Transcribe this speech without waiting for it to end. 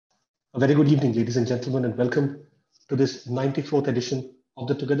A very good evening, ladies and gentlemen, and welcome to this 94th edition of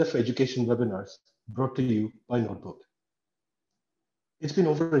the Together for Education webinars brought to you by Notebook. It's been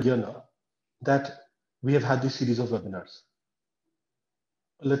over a year now that we have had this series of webinars.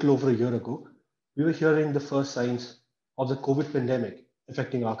 A little over a year ago, we were hearing the first signs of the COVID pandemic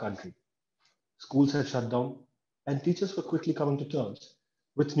affecting our country. Schools had shut down, and teachers were quickly coming to terms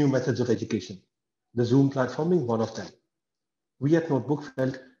with new methods of education, the Zoom platform being one of them. We at Notebook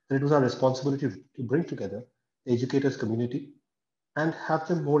felt that it was our responsibility to bring together the educators community and have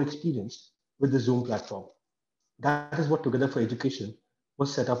them more experienced with the Zoom platform. That is what Together for Education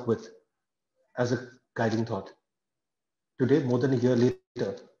was set up with as a guiding thought. Today, more than a year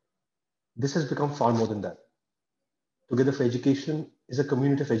later, this has become far more than that. Together for Education is a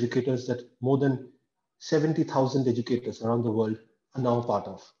community of educators that more than 70,000 educators around the world are now a part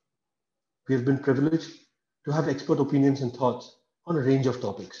of. We have been privileged to have expert opinions and thoughts on a range of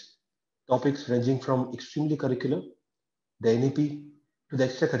topics ranging from extremely curricular, the NEP, to the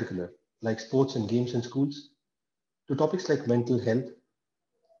extracurricular, like sports and games in schools, to topics like mental health.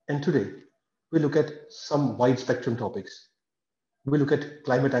 And today, we look at some wide spectrum topics. We look at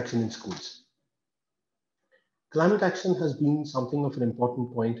climate action in schools. Climate action has been something of an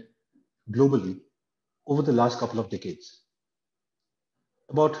important point globally over the last couple of decades.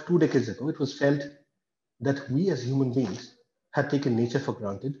 About 2 decades ago, it was felt that we as human beings had taken nature for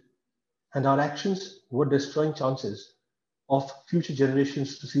granted, and our actions were destroying chances of future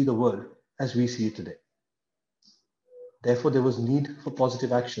generations to see the world as we see it today. Therefore, there was need for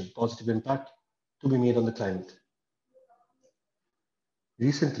positive action, positive impact to be made on the climate.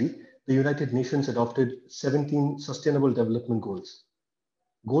 Recently, the United Nations adopted 17 Sustainable Development Goals.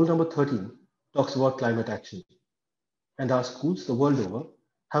 Goal number 13 talks about climate action, and our schools the world over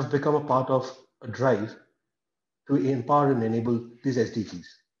have become a part of a drive to empower and enable these SDGs.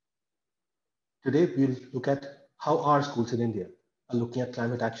 Today, we'll look at how our schools in India are looking at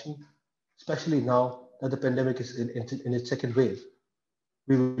climate action, especially now that the pandemic is in its second wave.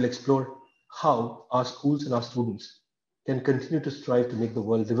 We will explore how our schools and our students can continue to strive to make the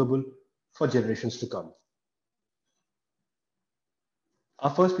world livable for generations to come. Our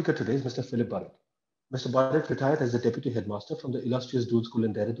first speaker today is Mr. Philip Burrett. Mr. Burrett retired as the Deputy Headmaster from the illustrious Doon School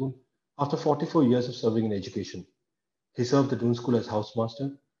in Dehradun after 44 years of serving in education. He served the Doon School as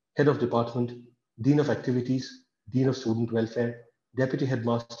Housemaster, Head of Department, Dean of Activities, Dean of Student Welfare, Deputy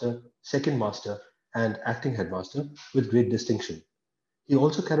Headmaster, Second Master, and Acting Headmaster with great distinction. He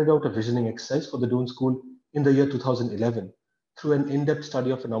also carried out a visioning exercise for the Doon School in the year 2011 through an in-depth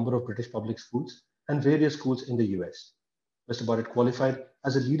study of a number of British public schools and various schools in the US. Mr. Burrett qualified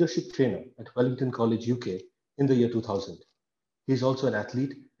as a leadership trainer at Wellington College, UK in the year 2000. He is also an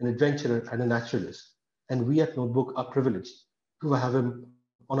athlete, an adventurer, and a naturalist, and we at Notebook are privileged to have him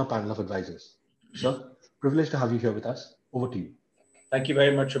on our panel of advisors. Sir, privileged to have you here with us. Over to you. Thank you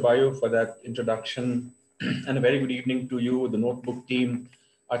very much, Abayu, for that introduction. And a very good evening to you, the Notebook team,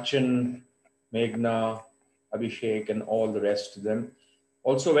 Achin, Meghna, Abhishek, and all the rest of them.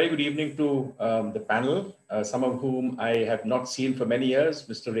 Also, a very good evening to the panel, some of whom I have not seen for many years.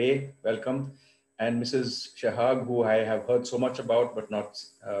 Mr. Ray, welcome. And Mrs. Shihag, who I have heard so much about but not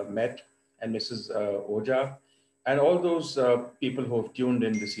met, and Mrs. Ojha, and all those people who have tuned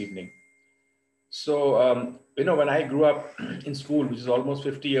in this evening. So, when I grew up in school, which is almost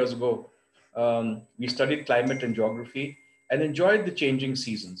 50 years ago, we studied climate and geography and enjoyed the changing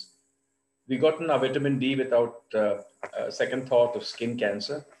seasons. We got our vitamin D without a second thought of skin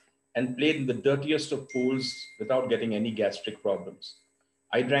cancer and played in the dirtiest of pools without getting any gastric problems.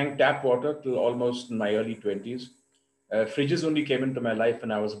 I drank tap water till almost in my early 20s. Fridges only came into my life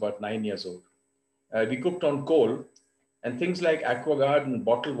when I was about 9 years old. We cooked on coal, and things like aquaguard and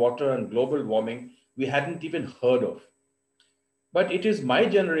bottled water and global warming, we hadn't even heard of. But it is my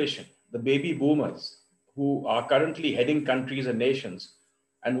generation, the baby boomers, who are currently heading countries and nations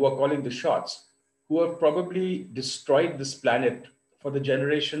and who are calling the shots, who have probably destroyed this planet for the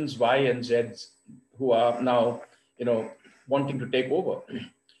generations Y and Zs who are now, wanting to take over.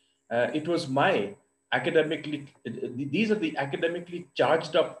 It was my these are the academically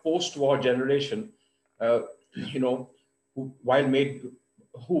charged up post-war generation, who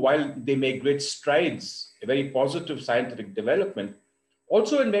while they made great strides, a very positive scientific development,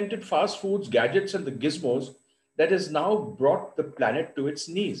 also invented fast foods, gadgets, and the gizmos that has now brought the planet to its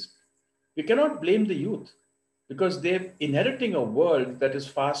knees. We cannot blame the youth because they're inheriting a world that is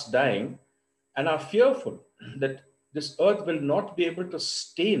fast dying and are fearful that this earth will not be able to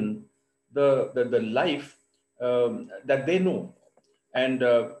sustain the life that they know. And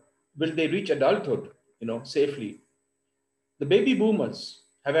will they reach adulthood, safely? The baby boomers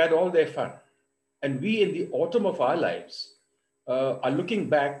have had all their fun. And we, in the autumn of our lives, are looking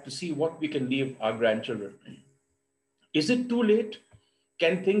back to see what we can leave our grandchildren. Is it too late?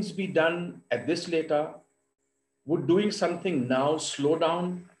 Can things be done at this later? Would doing something now slow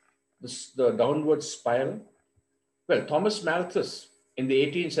down the downward spiral? Well, Thomas Malthus in the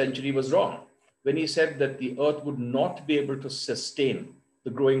 18th century was wrong when he said that the earth would not be able to sustain the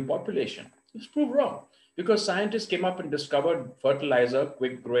growing population. It was proved wrong because scientists came up and discovered fertilizer,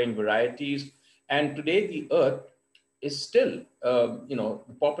 quick growing varieties. And today the earth is still, the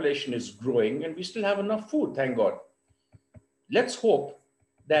population is growing and we still have enough food, thank God. Let's hope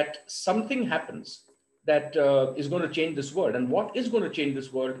that something happens that is going to change this world. And what is going to change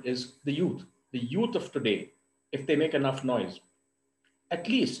this world is the youth of today, if they make enough noise. At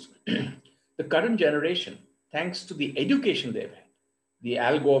least the current generation, thanks to the education they've had, the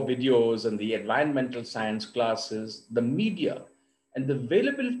Al Gore videos and the environmental science classes, the media, and the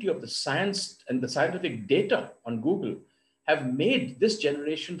availability of the science and the scientific data on Google have made this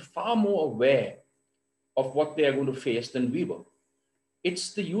generation far more aware of what they are going to face than we were.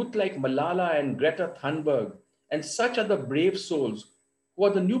 It's the youth like Malala and Greta Thunberg and such other brave souls who are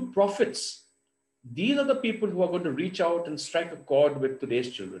the new prophets. These are the people who are going to reach out and strike a chord with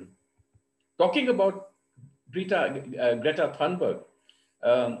today's children. Talking about Greta Thunberg,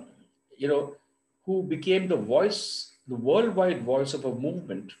 who became the voice, the worldwide voice of a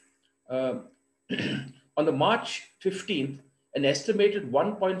movement. On the March 15th, an estimated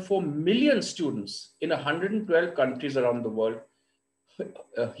 1.4 million students in 112 countries around the world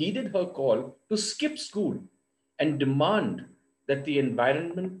heeded her call to skip school and demand that the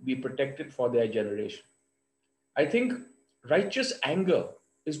environment be protected for their generation. I think righteous anger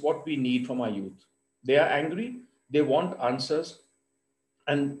is what we need from our youth. They are angry, they want answers,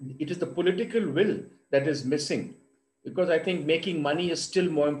 and it is the political will that is missing, because I think making money is still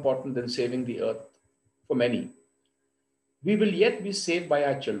more important than saving the earth for many. We will yet be saved by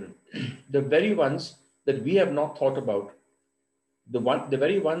our children, the very ones that we have not thought about, the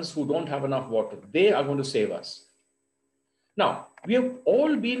very ones who don't have enough water. They are going to save us. Now, we have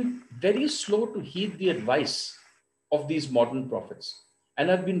all been very slow to heed the advice of these modern prophets and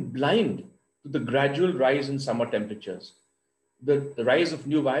have been blind to the gradual rise in summer temperatures, the rise of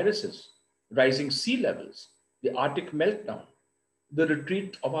new viruses, rising sea levels, the Arctic meltdown, the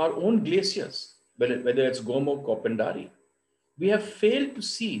retreat of our own glaciers, whether it's Gomok or Pendari. We have failed to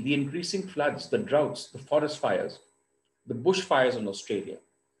see the increasing floods, the droughts, the forest fires, the bushfires in Australia,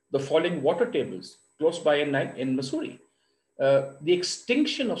 the falling water tables close by in Missouri, the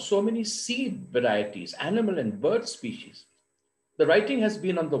extinction of so many seed varieties, animal and bird species. The writing has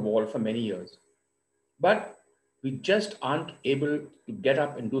been on the wall for many years, but we just aren't able to get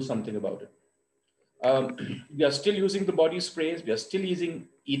up and do something about it. We are still using the body sprays, we are still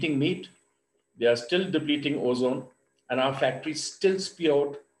eating meat, we are still depleting ozone, and our factories still spew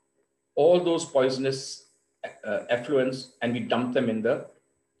out all those poisonous effluents and we dump them in the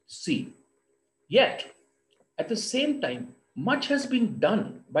sea. Yet, at the same time, much has been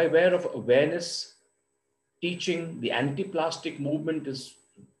done by way of awareness, teaching. The anti-plastic movement is,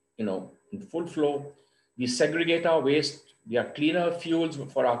 in full flow. We segregate our waste. We have cleaner fuels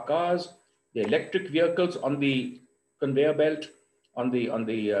for our cars, the electric vehicles on the conveyor belt, in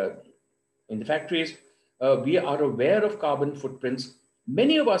the factories. We are aware of carbon footprints.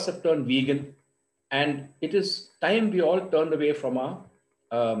 Many of us have turned vegan, and it is time we all turned away from our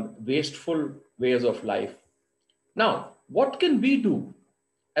wasteful ways of life. Now, what can we do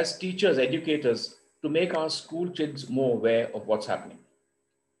as teachers, educators, to make our school kids more aware of what's happening?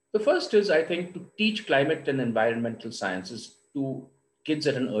 The first is, I think, to teach climate and environmental sciences to kids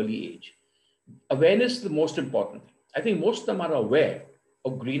at an early age. Awareness is the most important. I think most of them are aware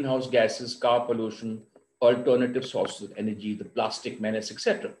of greenhouse gases, car pollution, alternative sources of energy, the plastic menace,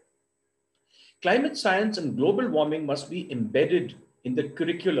 etc. Climate science and global warming must be embedded in the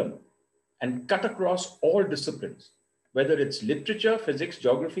curriculum and cut across all disciplines, whether it's literature, physics,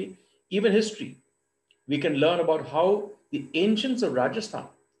 geography, even history. We can learn about how the ancients of Rajasthan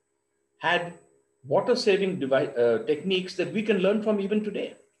had water-saving techniques that we can learn from even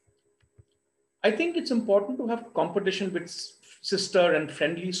today. I think it's important to have competition with sister and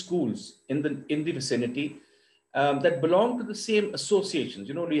friendly schools in the vicinity that belong to the same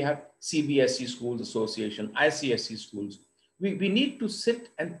associations. We have CBSE Schools Association, ICSE schools. We need to sit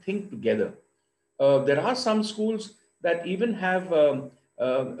and think together. There are some schools that even have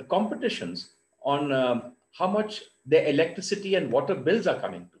competitions on how much their electricity and water bills are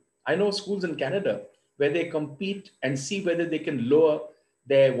coming to. I know schools in Canada where they compete and see whether they can lower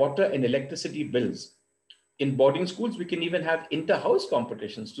their water and electricity bills. In boarding schools, we can even have inter-house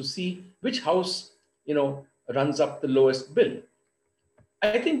competitions to see which house, runs up the lowest bill.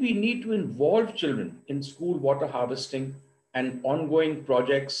 I think we need to involve children in school water harvesting and ongoing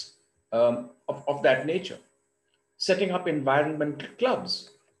projects of that nature. Setting up environmental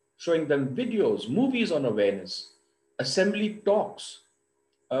clubs, showing them videos, movies on awareness, assembly talks,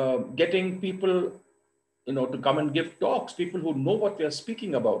 getting people, to come and give talks, people who know what they are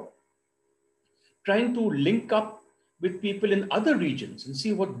speaking about, trying to link up with people in other regions and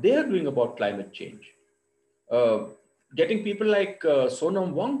see what they're doing about climate change. Getting people like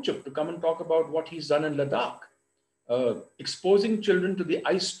Sonam Wangchuk to come and talk about what he's done in Ladakh, exposing children to the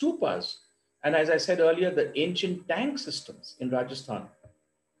ice stupas, and as I said earlier, the ancient tank systems in Rajasthan.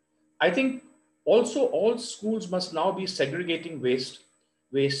 I think also all schools must now be segregating waste,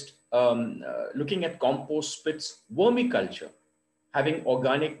 looking at compost pits, vermiculture, having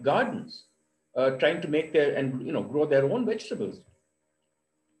organic gardens, trying to make grow their own vegetables,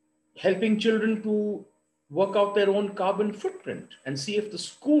 helping children to work out their own carbon footprint and see if the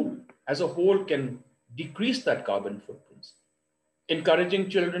school as a whole can decrease that carbon footprints, encouraging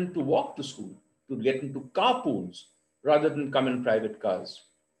children to walk to school, to get into carpools rather than come in private cars,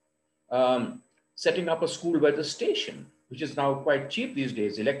 setting up a school weather station, which is now quite cheap these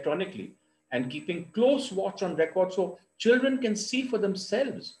days electronically, and keeping close watch on record so children can see for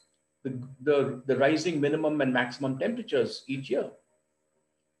themselves the rising minimum and maximum temperatures each year.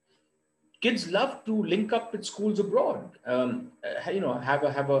 Kids love to link up with schools abroad, have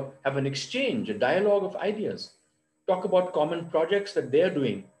an exchange, a dialogue of ideas, talk about common projects that they're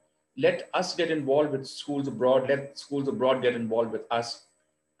doing. Let us get involved with schools abroad. Let schools abroad get involved with us,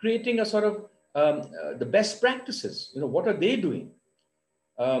 creating a sort of the best practices. What are they doing?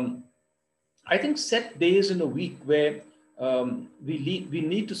 I think set days in a week where we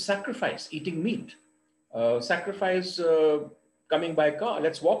need to sacrifice eating meat, sacrifice coming by car.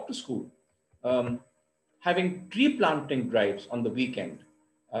 Let's walk to school. Having tree planting drives on the weekend,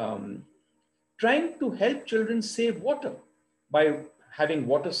 trying to help children save water by having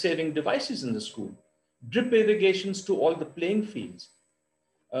water saving devices in the school, drip irrigations to all the playing fields,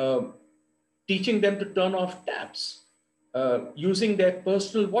 teaching them to turn off taps, using their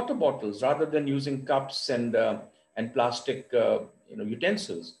personal water bottles rather than using cups and plastic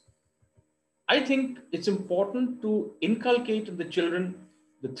utensils. I think it's important to inculcate in the children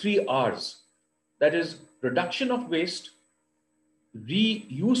the 3 R's. That is reduction of waste,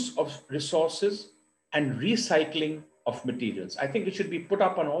 reuse of resources, and recycling of materials. I think it should be put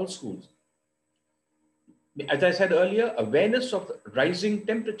up on all schools. As I said earlier, awareness of the rising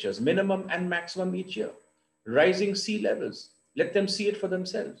temperatures, minimum and maximum each year, rising sea levels, let them see it for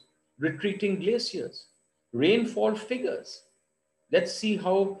themselves, retreating glaciers, rainfall figures. Let's see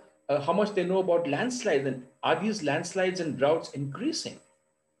how much they know about landslides, and are these landslides and droughts increasing?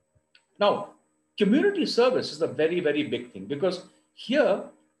 Now, community service is a very, very big thing, because here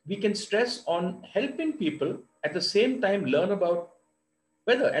we can stress on helping people at the same time learn about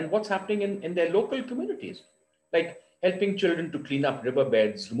weather and what's happening in their local communities, like helping children to clean up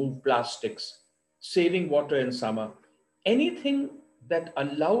riverbeds, remove plastics, saving water in summer, anything that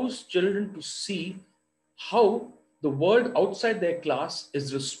allows children to see how the world outside their class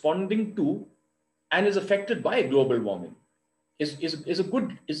is responding to and is affected by global warming is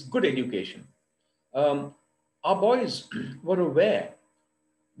good education. Our boys were aware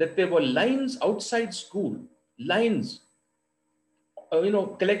that there were lines outside school, lines,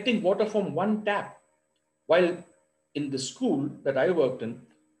 collecting water from one tap, while in the school that I worked in,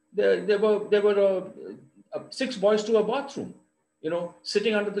 there were 6 boys to a bathroom,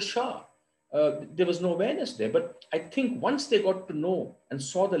 sitting under the shower. There was no awareness there. But I think once they got to know and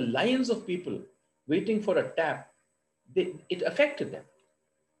saw the lines of people waiting for a tap, it affected them.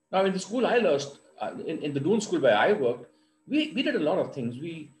 Now, in the school I lost, in the Doon school where I worked, we did a lot of things.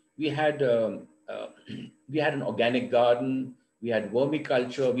 We had an organic garden. We had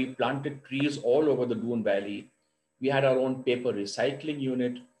vermiculture. We planted trees all over the Doon Valley. We had our own paper recycling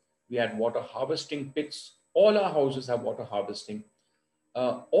unit. We had water harvesting pits. All our houses have water harvesting.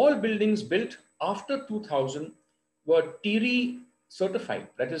 All buildings built after 2000 were TERI certified.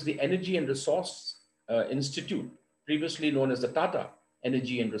 That is the Energy and Resource Institute, previously known as the Tata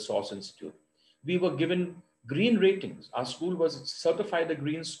Energy and Resource Institute. We were given green ratings. Our school was certified a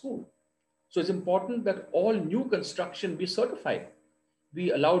green school. So it's important that all new construction be certified.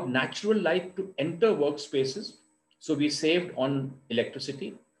 We allowed natural light to enter workspaces, so we saved on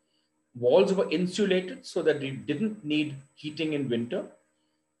electricity. Walls were insulated so that we didn't need heating in winter.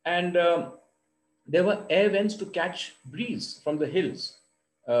 And there were air vents to catch breeze from the hills,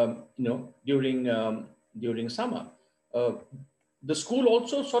 during during summer. Uh, the school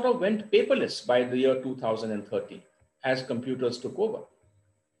also sort of went paperless by the year 2030 as computers took over.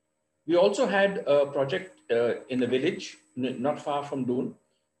 We also had a project in a village not far from Doon,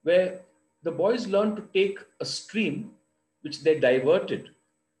 where the boys learned to take a stream which they diverted,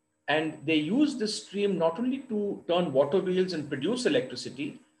 and they used this stream not only to turn water wheels and produce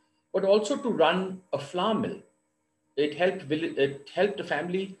electricity, but also to run a flour mill. It helped a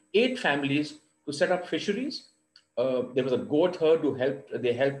family, 8 families, to set up fisheries. There was a goat herd who helped.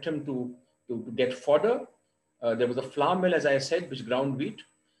 They helped him to get fodder. There was a flour mill, as I said, which ground wheat.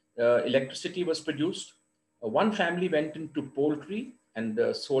 Electricity was produced. One family went into poultry and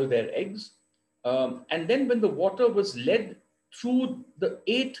sold their eggs. And then when the water was led through the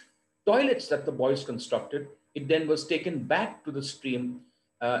 8 toilets that the boys constructed, it then was taken back to the stream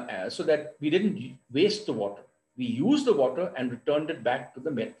so that we didn't waste the water. We used the water and returned it back to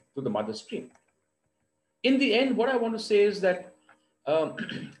the mother stream. In the end, what I want to say is that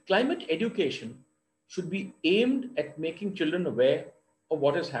climate education should be aimed at making children aware of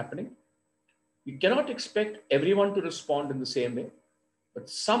what is happening. We cannot expect everyone to respond in the same way, but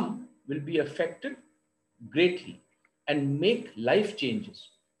some will be affected greatly and make life changes.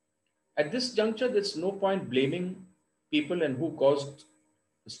 At this juncture, there's no point blaming people and who caused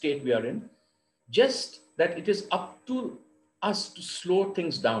the state we are in, just that it is up to us to slow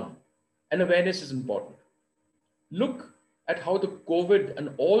things down, and awareness is important. Look at how the COVID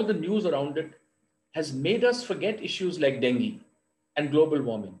and all the news around it has made us forget issues like dengue and global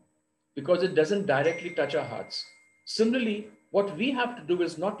warming because it doesn't directly touch our hearts. Similarly, what we have to do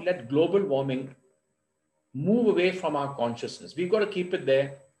is not let global warming move away from our consciousness. We've got to keep it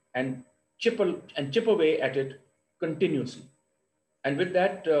there and chip away at it continuously. And with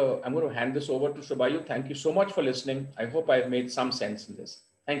that, I'm going to hand this over to Shabayu. Thank you so much for listening. I hope I've made some sense in this.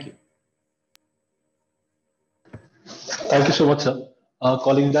 Thank you. Thank you so much, sir.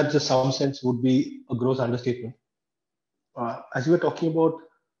 Calling that just some sense would be a gross understatement. As you were talking about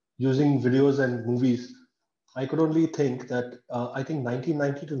using videos and movies, I could only think that I think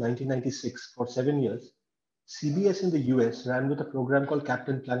 1990 to 1996, for 7 years, CBS in the US ran with a program called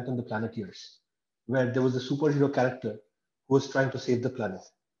Captain Planet and the Planeteers, where there was a superhero character who was trying to save the planet.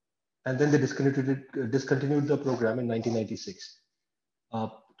 And then they discontinued the program in 1996.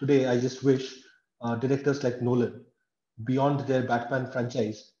 Today, I just wish directors like Nolan, beyond their Batman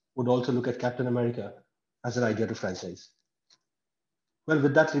franchise, would also look at Captain America as an idea to franchise. Well,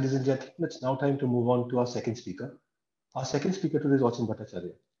 with that, ladies and gentlemen, it's now time to move on to our second speaker. Our second speaker today is Achin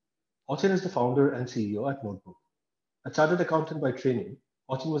Bhattacharyya. Achin is the founder and CEO at Notebook. A chartered accountant by training,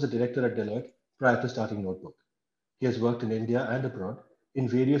 Achin was a director at Deloitte prior to starting Notebook. He has worked in India and abroad in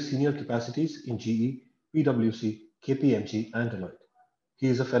various senior capacities in GE, PwC, KPMG, and Deloitte. He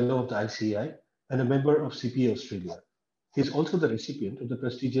is a fellow of the ICAI and a member of CPA Australia. He is also the recipient of the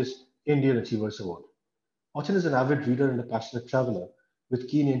prestigious Indian Achievers Award. Achin is an avid reader and a passionate traveler with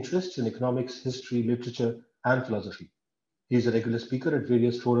keen interests in economics, history, literature, and philosophy. He is a regular speaker at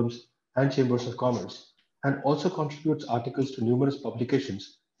various forums and chambers of commerce, and also contributes articles to numerous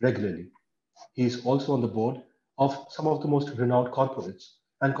publications regularly. He is also on the board of some of the most renowned corporates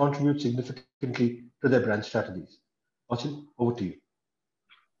and contributes significantly to their brand strategies. Achin, over to you.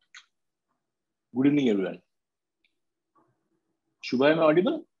 Good evening, everyone. Shubha, am I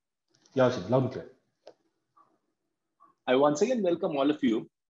audible? Yeah, Achin, loud and clear. I once again welcome all of you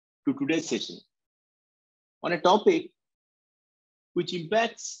to today's session on a topic which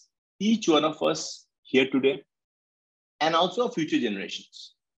impacts each one of us here today and also future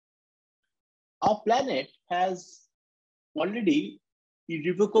generations. Our planet has already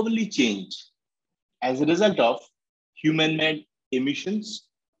irrevocably changed as a result of human-made emissions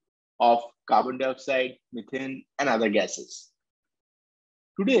of carbon dioxide, methane, and other gases.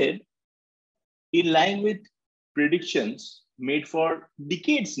 Today, in line with predictions made for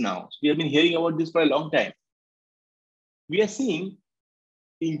decades now, we have been hearing about this for a long time, we are seeing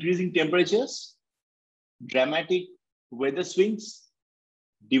increasing temperatures, dramatic weather swings,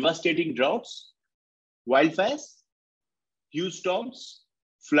 devastating droughts, wildfires, huge storms,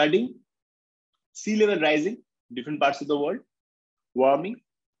 flooding, sea level rising in different parts of the world, warming,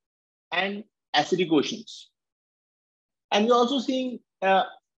 and acidic oceans. And we're also seeing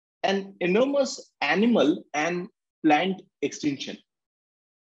an enormous animal and plant extinction,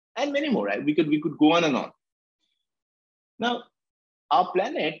 and many more. Right? We could go on and on. Now, our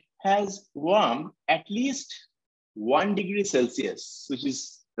planet has warmed at least 1 degree Celsius, which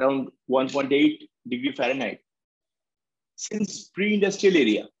is around 1.8 degree Fahrenheit, since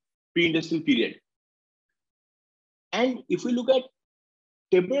pre-industrial period. And if we look at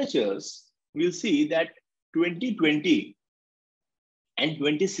temperatures, we'll see that 2020 and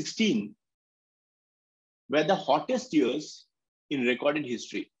 2016 were the hottest years in recorded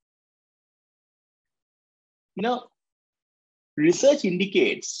history. Now, research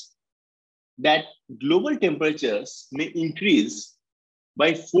indicates that global temperatures may increase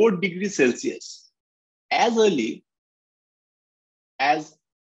by 4 degrees Celsius as early as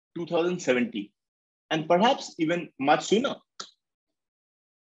 2070, and perhaps even much sooner.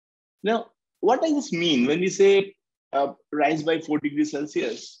 Now, what does this mean when we say rise by 4 degrees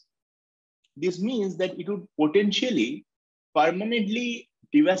Celsius? This means that it would potentially permanently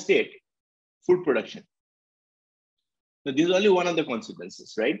devastate food production. So this is only one of the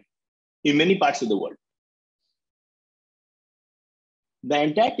consequences, right? In many parts of the world. The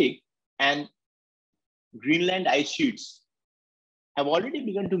Antarctic and Greenland ice sheets have already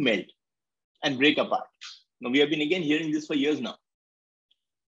begun to melt and break apart. Now, we have been again hearing this for years now.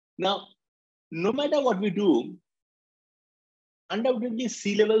 Now, no matter what we do, undoubtedly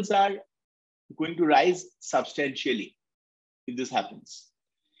sea levels are going to rise substantially if this happens.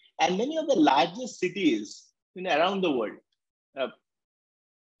 And many of the largest cities around the world,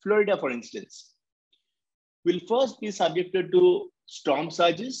 Florida, for instance, will first be subjected to storm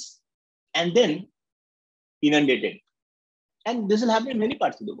surges and then inundated. And this will happen in many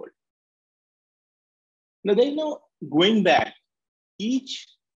parts of the world. Now, there is no going back.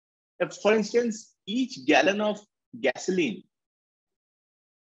 For instance, each gallon of gasoline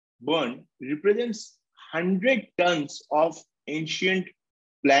burned represents 100 tons of ancient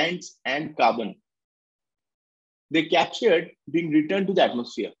plants and carbon. They captured being returned to the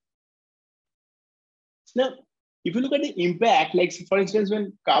atmosphere. Now, if you look at the impact, like for instance,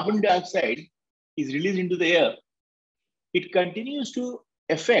 when carbon dioxide is released into the air, it continues to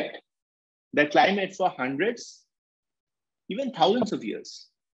affect the climate for hundreds, even thousands of years.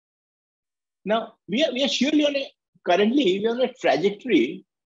 Now, we are surely currently we are on a trajectory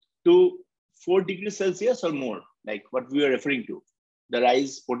to 4 degrees Celsius or more, like what we are referring to, the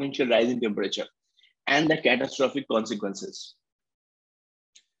potential rise in temperature and the catastrophic consequences.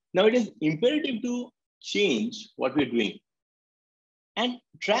 Now, it is imperative to change what we're doing and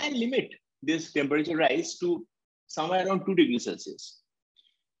try and limit this temperature rise to somewhere around 2 degrees Celsius.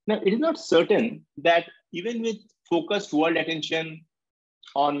 Now, it is not certain that even with focused world attention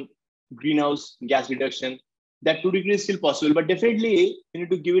on greenhouse gas reduction, that 2 degrees is still possible, but definitely we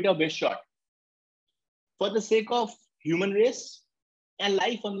need to give it our best shot for the sake of human race and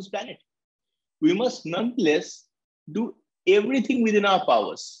life on this planet. We must nonetheless do everything within our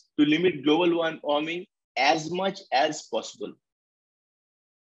powers to limit global warming as much as possible.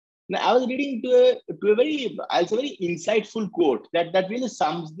 Now, I was reading to a very insightful quote that really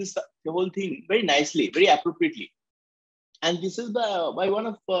sums the whole thing very nicely, very appropriately. And this is by one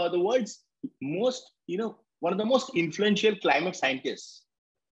of the world's most, one of the most influential climate scientists.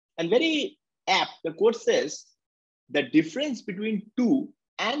 And very apt, the quote says, the difference between 2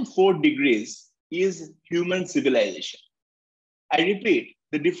 and 4 degrees is human civilization. I repeat,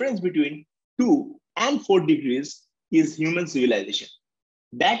 the difference between 2 and 4 degrees is human civilization.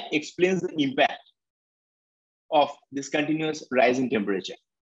 That explains the impact of this continuous rise in temperature.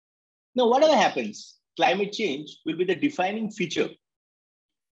 Now, whatever happens, climate change will be the defining feature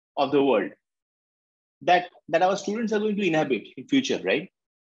of the world that our students are going to inhabit in future, right?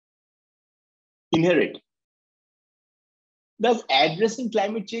 Inherit. Thus, addressing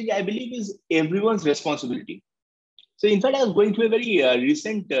climate change, I believe, is everyone's responsibility. So, in fact, I was going through a very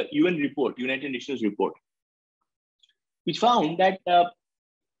recent UN report, United Nations report, which found that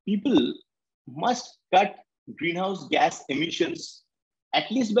people must cut greenhouse gas emissions at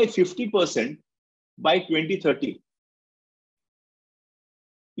least by 50% by 2030.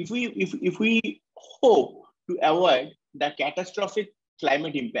 If we hope to avoid the catastrophic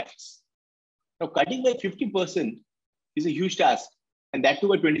climate impacts. Now, cutting by 50% is a huge task, and that too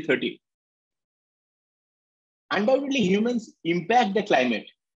by 2030. Undoubtedly, humans impact the climate,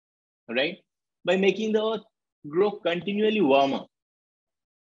 right, by making the earth grow continually warmer.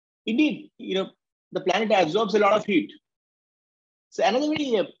 Indeed, the planet absorbs a lot of heat. So another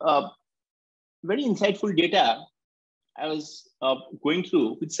very insightful data I was going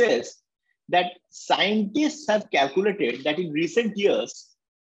through, which says that scientists have calculated that in recent years,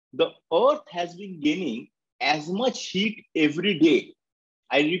 the earth has been gaining as much heat every day.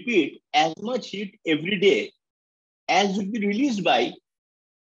 I repeat, as much heat every day as would be released by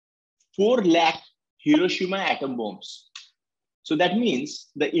 4 lakh Hiroshima atom bombs. So that means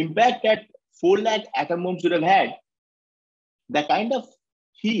the impact that 4 lakh atom bombs would have had, the kind of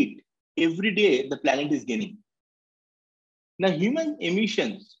heat every day the planet is gaining. Now, human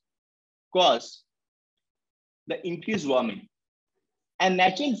emissions cause the increased warming. And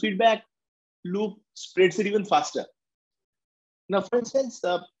natural feedback loop spreads it even faster. Now, for instance,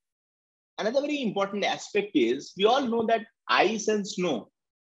 another very important aspect is we all know that ice and snow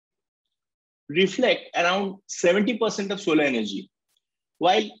reflect around 70% of solar energy,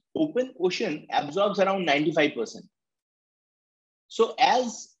 while open ocean absorbs around 95%. So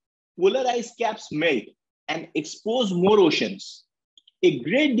as polar ice caps melt and expose more oceans, a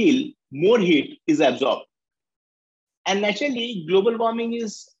great deal more heat is absorbed. And naturally, global warming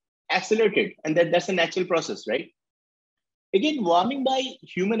is accelerated, and that's a natural process, right? Again, warming by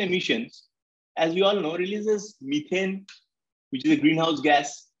human emissions, as we all know, releases methane, which is a greenhouse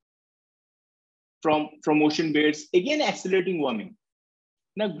gas from ocean beds, again accelerating warming.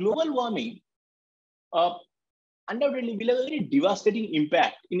 Now, global warming undoubtedly will have a very devastating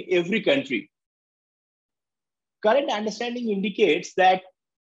impact in every country. Current understanding indicates that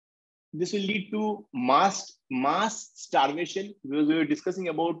this will lead to mass starvation, because we were discussing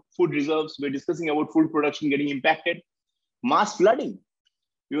about food reserves, we were discussing about food production getting impacted, mass flooding,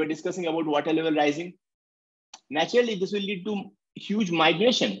 we were discussing about water level rising. Naturally, this will lead to huge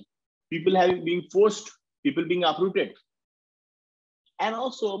migration, people being forced, people being uprooted. And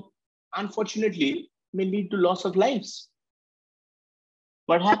also, unfortunately, may lead to loss of lives,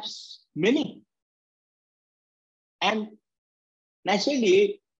 perhaps many. And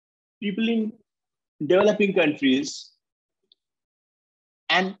naturally, people in developing countries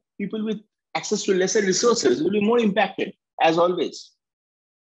and people with access to lesser resources will be more impacted, as always.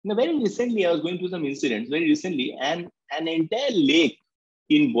 Now, very recently, I was going through some incidents, and an entire lake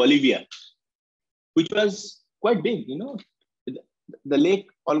in Bolivia, which was quite big, the lake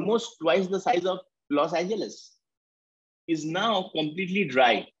almost twice the size of Los Angeles, is now completely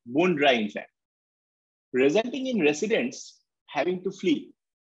dry, bone dry, in fact, resulting in residents having to flee.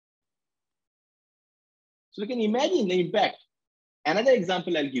 So you can imagine the impact. Another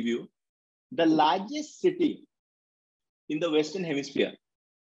example I'll give you, the largest city in the Western Hemisphere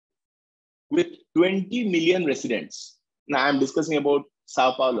with 20 million residents. Now I'm discussing about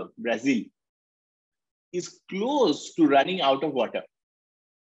Sao Paulo, Brazil, is close to running out of water.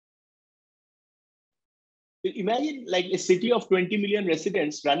 Imagine like a city of 20 million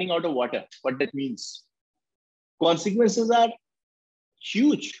residents running out of water, what that means. Consequences are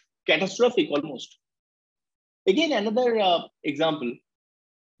huge, catastrophic almost. Again, another example,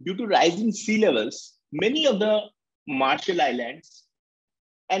 due to rising sea levels, many of the Marshall Islands,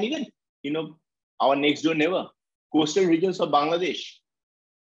 and even, our next door neighbor, coastal regions of Bangladesh,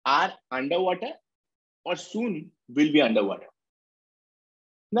 are underwater or soon will be underwater.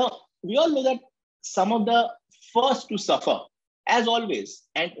 Now, we all know that some of the first to suffer, as always,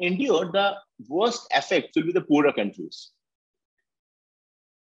 and endure the worst effects will be the poorer countries.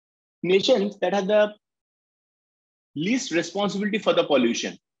 Nations that have the least responsibility for the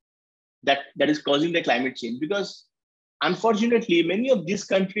pollution that is causing the climate change, because unfortunately, many of these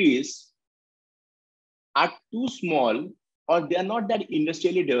countries are too small, or they are not that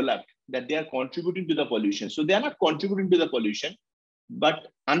industrially developed that they are contributing to the pollution. So they are not contributing to the pollution, but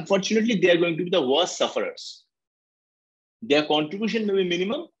unfortunately, they are going to be the worst sufferers. Their contribution may be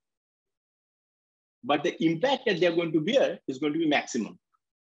minimum, but the impact that they are going to bear is going to be maximum.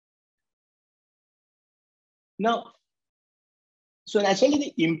 Now, so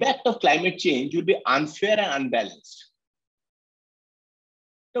naturally, the impact of climate change will be unfair and unbalanced.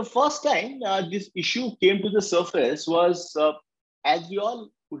 The first time this issue came to the surface was, as we all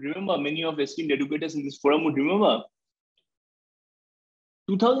remember, many of esteemed educators in this forum would remember,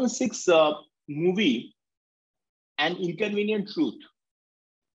 2006 movie, An Inconvenient Truth.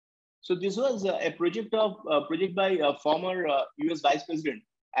 So this was a project by former US Vice President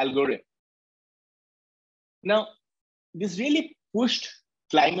Al Gore. Now, this really pushed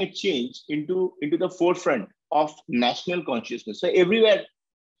climate change into the forefront of national consciousness. So everywhere,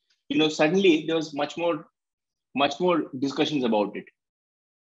 suddenly there was much more discussions about it.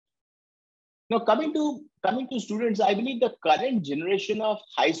 Now, coming to students, I believe the current generation of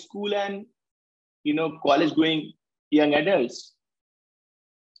high school and college going young adults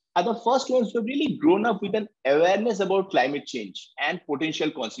are the first ones who have really grown up with an awareness about climate change and potential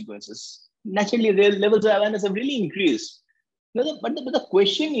consequences. Naturally, their levels of awareness have really increased. But the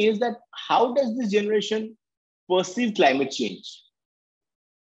question is that how does this generation perceive climate change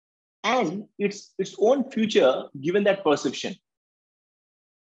and its own future given that perception?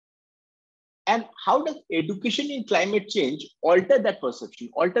 And how does education in climate change alter that perception,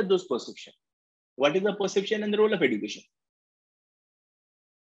 alter those perceptions? What is the perception and the role of education?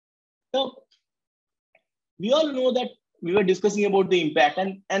 So we all know that we were discussing about the impact,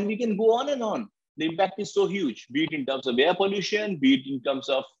 and we can go on and on. the impact is so huge, be it in terms of air pollution, be it in terms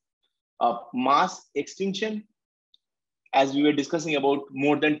of mass extinction. As we were discussing about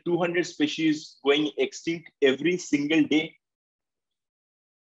more than 200 species going extinct every single day.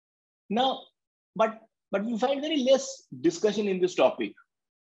 Now, but we find very less discussion in this topic,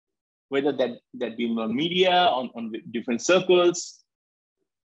 whether that be on media, on different circles.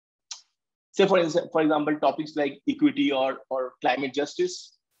 Say, for example, topics like equity or climate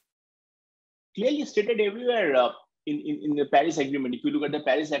justice, clearly stated everywhere in the Paris Agreement. If you look at the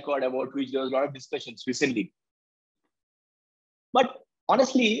Paris Accord, about which there was a lot of discussions recently. But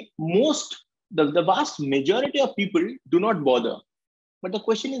honestly, the vast majority of people do not bother. But the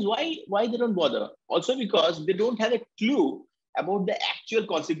question is why they don't bother? Also because they don't have a clue about the actual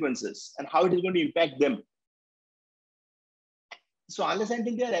consequences and how it is going to impact them. So unless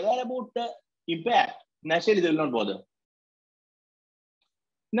until they are aware about the impact, naturally they will not bother.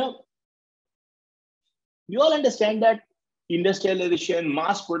 Now, we all understand that industrialization,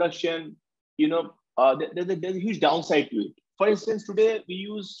 mass production, there's a huge downside to it. For instance, today we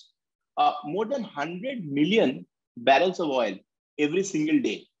use more than 100 million barrels of oil every single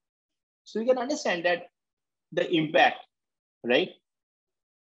day. So you can understand that the impact, right?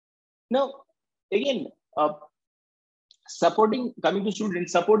 Now, again, supporting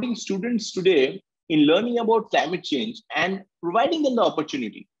students today in learning about climate change and providing them the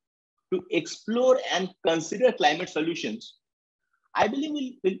opportunity to explore and consider climate solutions, I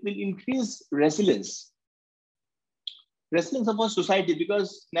believe will increase resilience of our society,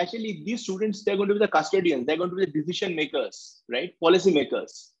 because naturally these students, they're going to be the custodians, they're going to be the decision makers, right? Policy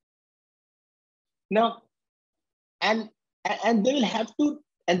makers. Now, and they will have to,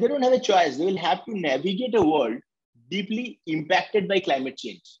 and they don't have a choice, they will have to navigate a world deeply impacted by climate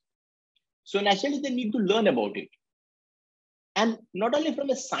change. So naturally they need to learn about it. And not only from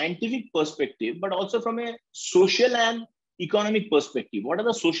a scientific perspective, but also from a social and economic perspective. What are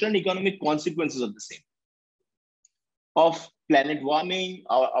the social and economic consequences of the same? Of planet warming,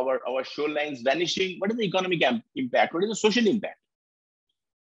 our shorelines vanishing, what is the economic impact? What is the social impact?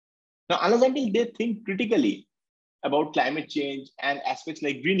 Now, unless until they think critically about climate change and aspects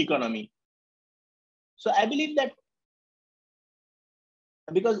like green economy. So I believe that,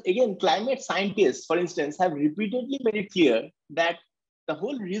 because again, climate scientists, for instance, have repeatedly made it clear that the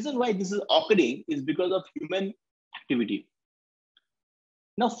whole reason why this is occurring is because of human activity.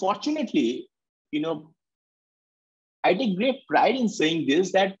 Now, fortunately, I take great pride in saying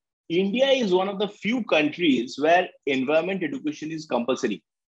this, that India is one of the few countries where environment education is compulsory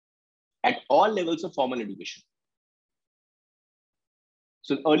at all levels of formal education.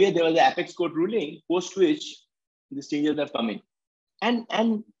 So earlier there was the apex court ruling, post which these changes have come in.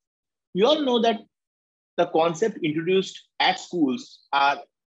 And we all know that the concept introduced at schools are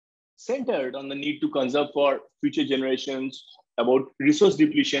centered on the need to conserve for future generations, about resource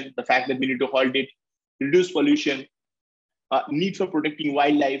depletion, the fact that we need to halt it, reduce pollution, need for protecting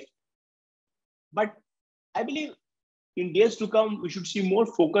wildlife. But I believe in days to come, we should see more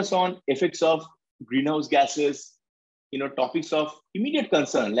focus on effects of greenhouse gases, topics of immediate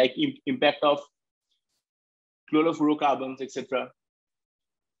concern, like impact of chlorofluorocarbons, etc.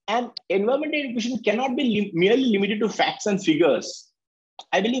 And environmental education cannot be merely limited to facts and figures.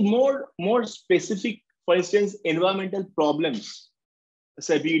 I believe more specific, for instance, environmental problems,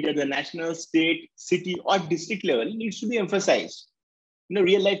 so be it at the national, state, city, or district level, needs to be emphasized.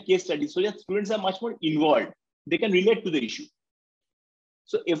 Real life case studies, so that students are much more involved. They can relate to the issue.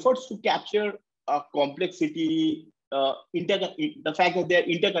 So efforts to capture complexity, the fact that they're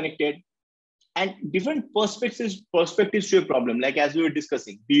interconnected, and different perspectives to a problem, like as we were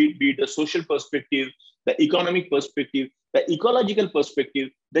discussing, be it the social perspective, the economic perspective, the ecological perspective,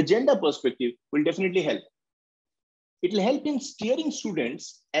 the gender perspective, will definitely help. It will help in steering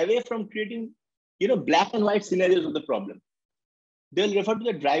students away from creating, black and white scenarios of the problem. They'll refer to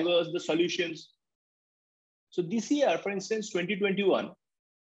the drivers, the solutions. So this year, for instance, 2021,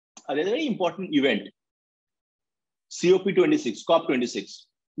 there's a very important event, COP26.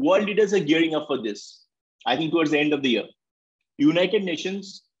 World leaders are gearing up for this, I think towards the end of the year. United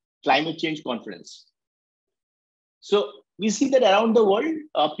Nations Climate Change Conference. So we see that around the world,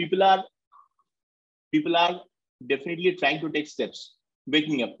 people are definitely trying to take steps,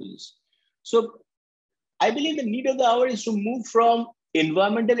 waking up to this. So I believe the need of the hour is to move from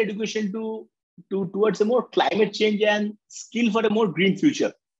environmental education towards a more climate change and skill for a more green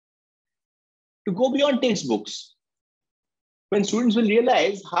future. To go beyond textbooks, when students will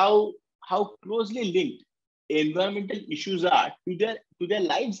realize how closely linked environmental issues are to their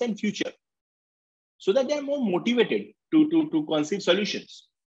lives and future, so that they are more motivated to conceive solutions.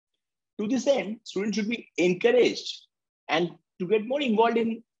 To this end, students should be encouraged and to get more involved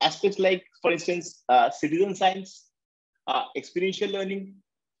in aspects like, for instance, citizen science, experiential learning.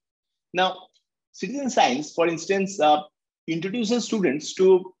 Now, citizen science, for instance, introduces students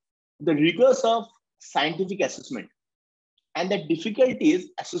to the rigors of scientific assessment and the difficulties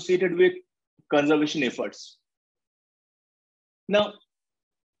associated with conservation efforts. Now,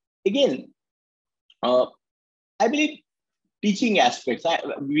 again, I believe teaching aspects,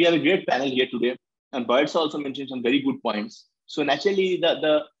 we have a great panel here today, and Burrett also mentioned some very good points. So naturally,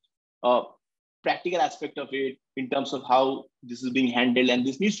 the practical aspect of it in terms of how this is being handled, and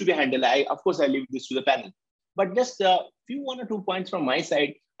this needs to be handled, of course, I leave this to the panel. But just a few 1 or 2 points from my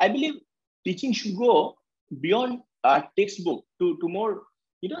side. I believe teaching should go beyond textbook to more,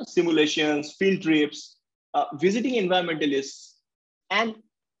 simulations, field trips, visiting environmentalists, and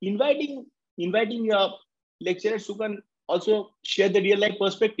inviting lecturers who can also share the real life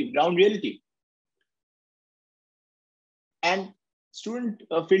perspective, ground reality. And student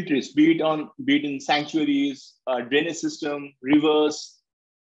field trips, be it in sanctuaries, drainage system, rivers,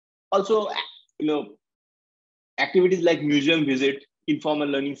 also, activities like museum visit, informal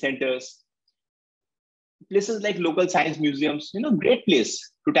learning centers, places like local science museums, great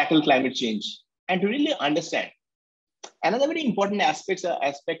place to tackle climate change and to really understand. Another very important aspect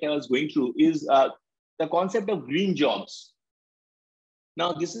I was going through is the concept of green jobs.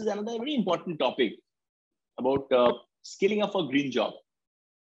 Now, this is another very important topic about scaling up for green job.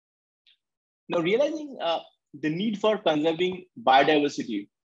 Now, realizing the need for conserving biodiversity,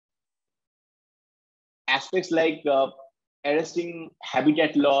 aspects like arresting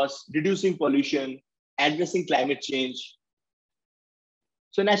habitat loss, reducing pollution, addressing climate change.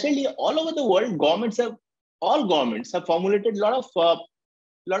 So naturally, all over the world, all governments have formulated a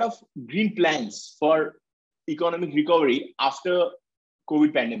lot of green plans for economic recovery after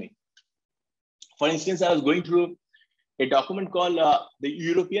COVID pandemic. For instance, I was going through a document called the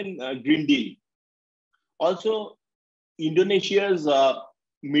European Green Deal. Also, Indonesia's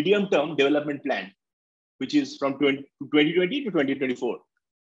medium-term development plan, which is from 2020 to 2024.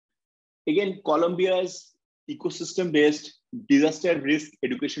 Again, Colombia's ecosystem-based disaster risk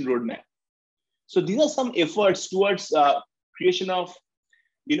education roadmap. So these are some efforts towards creation of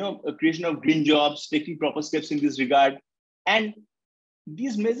green jobs, taking proper steps in this regard. And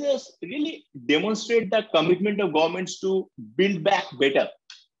these measures really demonstrate the commitment of governments to build back better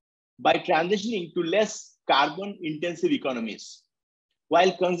by transitioning to less carbon-intensive economies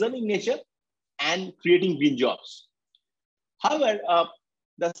while conserving nature and creating green jobs. However,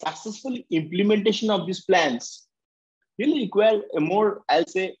 the successful implementation of these plans really require a more, I'll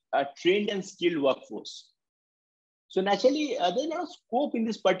say, a trained and skilled workforce. So naturally, there's a lot of scope in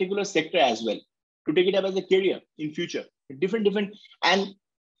this particular sector as well to take it up as a career in future. Different, and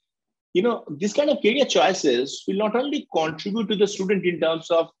this kind of career choices will not only contribute to the student in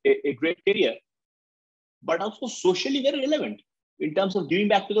terms of a great career, but also socially very relevant in terms of giving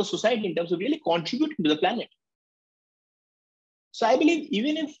back to the society, in terms of really contributing to the planet. So I believe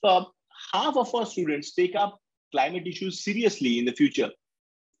even if half of our students take up climate issues seriously in the future,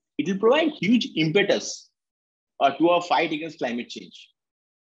 it will provide huge impetus to our fight against climate change.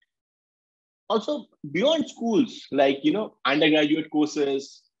 Also, beyond schools, like undergraduate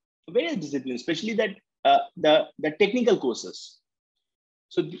courses, various disciplines, especially that the technical courses,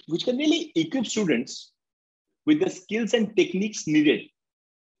 so which can really equip students with the skills and techniques needed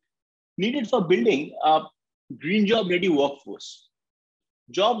for building a green job ready workforce,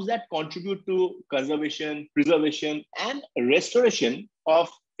 jobs that contribute to conservation, preservation, and restoration of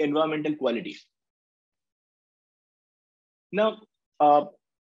environmental quality. Now,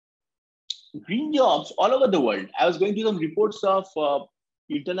 green jobs all over the world. I was going through some reports of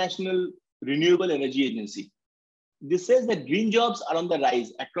International Renewable Energy Agency. This says that green jobs are on the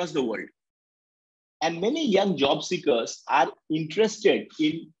rise across the world. And many young job seekers are interested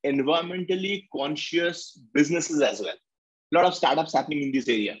in environmentally conscious businesses as well. A lot of startups happening in this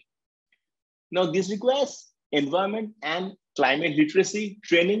area. Now, this requires environment and climate literacy,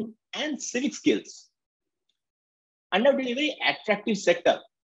 training, and civic skills. Undoubtedly, a very attractive sector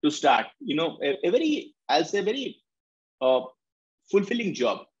to start. A very, I'll say, very fulfilling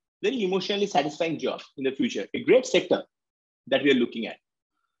job, very emotionally satisfying job in the future. A great sector that we are looking at.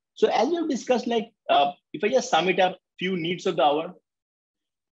 So as we have discussed, if I just sum it up, few needs of the hour.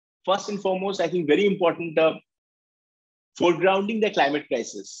 First and foremost, I think very important, foregrounding the climate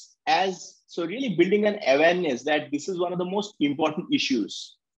crisis. So really building an awareness that this is one of the most important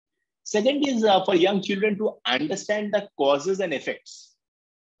issues. Second is for young children to understand the causes and effects.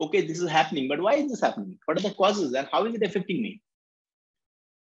 Okay, this is happening, but why is this happening? What are the causes and how is it affecting me?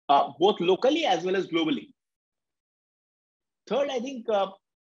 both locally as well as globally. Third, I think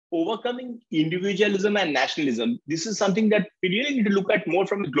overcoming individualism and nationalism. This is something that we really need to look at more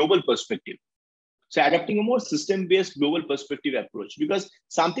from a global perspective. So adopting a more system-based global perspective approach, because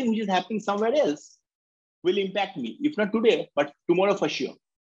something which is happening somewhere else will impact me, if not today, but tomorrow for sure.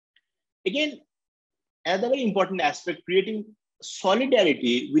 Again, another very important aspect, creating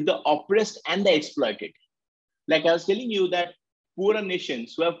solidarity with the oppressed and the exploited. Like I was telling you that poorer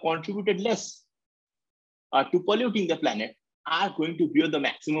nations who have contributed less to polluting the planet are going to bear the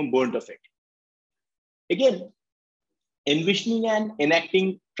maximum burden of it. Again, envisioning and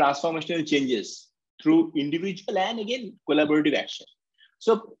enacting transformational changes through individual and again, collaborative action.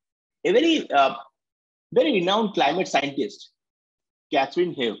 So a very, very renowned climate scientist,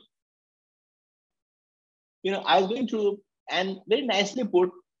 Catherine Hale, I was going through and very nicely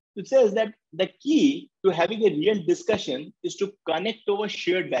put, it says that the key to having a real discussion is to connect over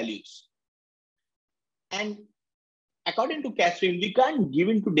shared values. And according to Catherine, we can't give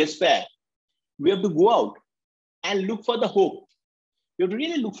in to despair. We have to go out and look for the hope. We have to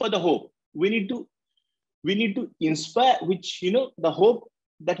really look for the hope. We need to inspire, which, the hope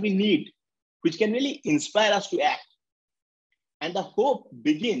that we need, which can really inspire us to act. And the hope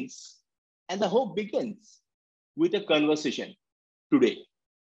begins with a conversation today.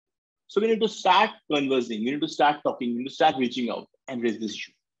 So we need to start conversing, we need to start talking, we need to start reaching out and raise this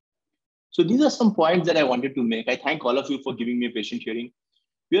issue. So these are some points that I wanted to make. I thank all of you for giving me a patient hearing.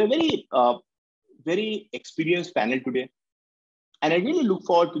 We are a very, very experienced panel today. And I really look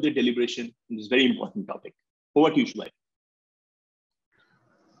forward to the deliberation in this very important topic. Over to you, Shihag.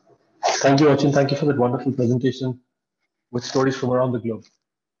 Thank you, Achin. Thank you for that wonderful presentation with stories from around the globe.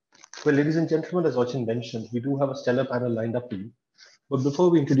 Well, ladies and gentlemen, as Achin mentioned, we do have a stellar panel lined up for you. But before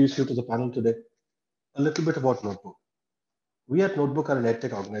we introduce you to the panel today, a little bit about Notebook. We at Notebook are an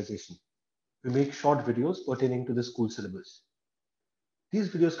EdTech organization. We make short videos pertaining to the school syllabus. These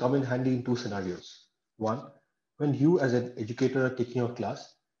videos come in handy in two scenarios. One, when you as an educator are taking your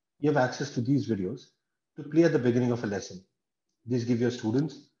class, you have access to these videos to play at the beginning of a lesson. These give your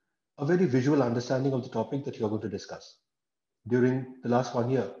students a very visual understanding of the topic that you are going to discuss. During the last 1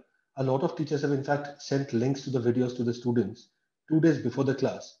 year, a lot of teachers have in fact sent links to the videos to the students 2 days before the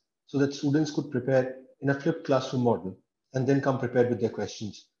class so that students could prepare in a flipped classroom model and then come prepared with their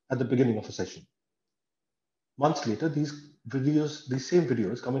questions at the beginning of a session. Months later, these same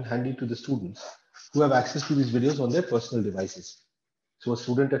videos come in handy to the students who have access to these videos on their personal devices. So a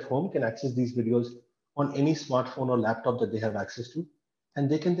student at home can access these videos on any smartphone or laptop that they have access to, and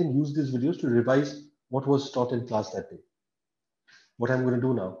they can then use these videos to revise what was taught in class that day. What I'm going to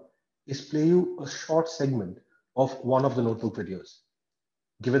do now is play you a short segment of one of the Notebook videos.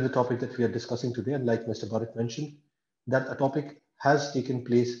 Given the topic that we are discussing today, and like Mr. Burrett mentioned, that a topic has taken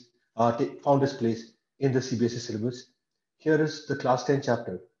place, found its place in the CBSE syllabus. Here is the class 10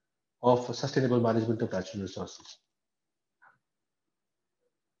 chapter of Sustainable Management of Natural Resources.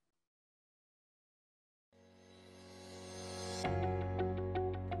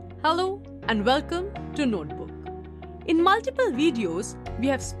 Hello and welcome to Notebook. In multiple videos, we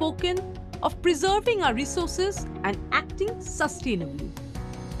have spoken of preserving our resources and acting sustainably.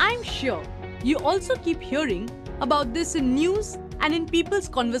 I'm sure you also keep hearing about this in news and in people's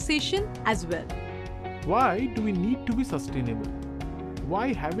conversation as well. Why do we need to be sustainable?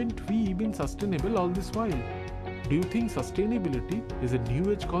 Why haven't we been sustainable all this while? Do you think sustainability is a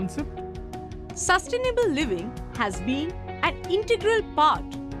new age concept? Sustainable living has been an integral part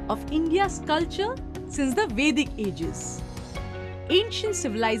of India's culture since the Vedic ages. Ancient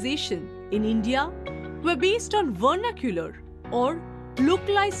civilizations in India were based on vernacular or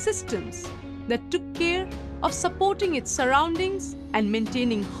localized systems that took care of supporting its surroundings and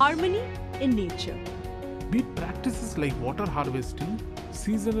maintaining harmony in nature. Be it practices like water harvesting,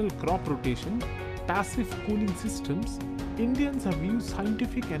 seasonal crop rotation, passive cooling systems, Indians have used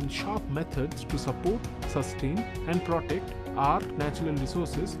scientific and sharp methods to support, sustain, and protect our natural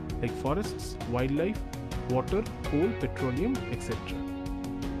resources like forests, wildlife, water, coal, petroleum, etc.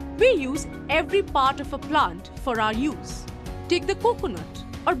 We use every part of a plant for our use. Take the coconut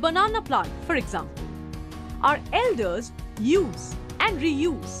or banana plant, for example. Our elders use and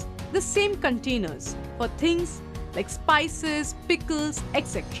reuse the same containers for things like spices, pickles,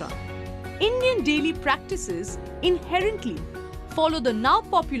 etc. Indian daily practices inherently follow the now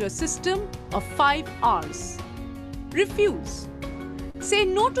popular system of 5 R's. Refuse. Say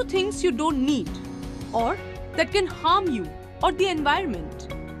no to things you don't need or that can harm you or the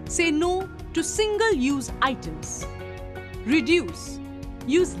environment. Say no to single-use items. Reduce.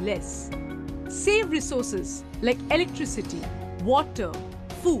 Use less. Save resources like electricity, water,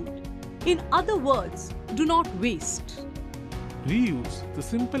 food. In other words, do not waste. Reuse, the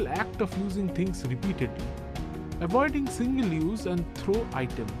simple act of using things repeatedly. Avoiding single use and throw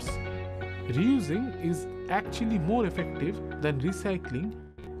items. Reusing is actually more effective than recycling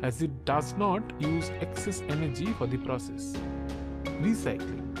as it does not use excess energy for the process.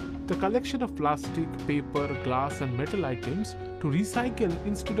 Recycling, the collection of plastic, paper, glass and metal items to recycle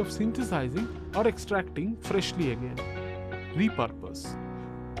instead of synthesizing or extracting freshly again. Repurpose,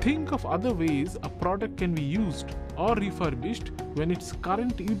 think of other ways a product can be used or refurbished when its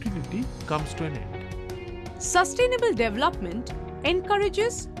current utility comes to an end. Sustainable development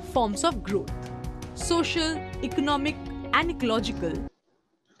encourages forms of growth, social, economic, and ecological.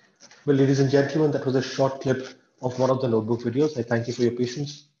 Well, ladies and gentlemen, that was a short clip of one of the notebook videos. I thank you for your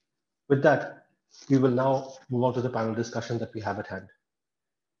patience. With that, we will now move on to the panel discussion that we have at hand.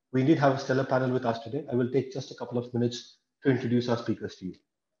 We indeed have a stellar panel with us today. I will take just a couple of minutes to introduce our speakers to you.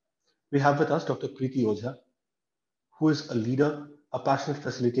 We have with us Dr. Priti Ojha, who is a leader, a passionate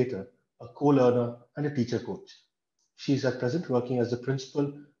facilitator, a co-learner, and a teacher coach. She is at present working as the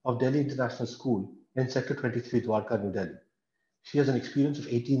principal of Delhi International School in Sector 23, Dwarka, New Delhi. She has an experience of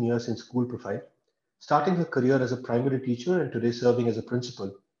 18 years in school profile. Starting her career as a primary teacher and today serving as a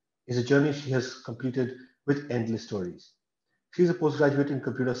principal is a journey she has completed with endless stories. She is a postgraduate in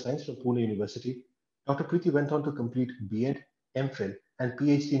computer science from Pune University. Dr. Priti went on to complete B.Ed, M.Phil, and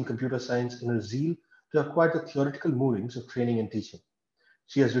PhD in computer science in her zeal to acquire the theoretical moorings of training and teaching.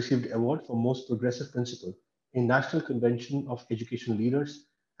 She has received award for Most Progressive Principal in National Convention of Education Leaders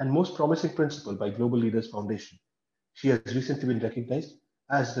and Most Promising Principal by Global Leaders Foundation. She has recently been recognized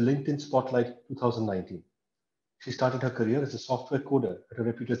as the LinkedIn Spotlight 2019. She started her career as a software coder at a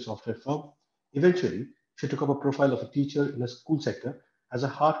reputed software firm. Eventually, she took up a profile of a teacher in a school sector as her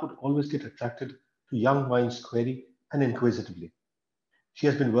heart would always get attracted to young minds query and inquisitively. She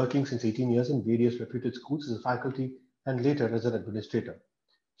has been working since 18 years in various reputed schools as a faculty and later as an administrator.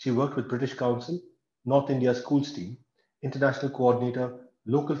 She worked with British Council, North India Schools Team, International Coordinator,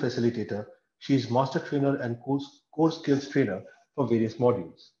 Local Facilitator. She is Master Trainer and Core Skills Trainer for various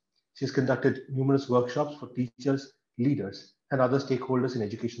modules. She has conducted numerous workshops for teachers, leaders, and other stakeholders in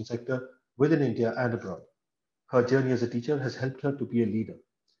education sector within India and abroad. Her journey as a teacher has helped her to be a leader.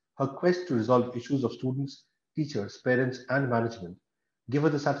 Her quest to resolve issues of students, teachers, parents, and management give her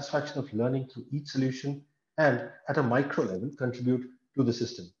the satisfaction of learning through each solution and, at a micro level, contribute to the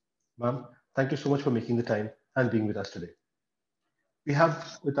system. Ma'am, thank you so much for making the time and being with us today. We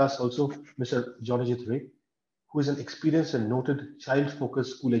have with us also Mr. Janajit, who is an experienced and noted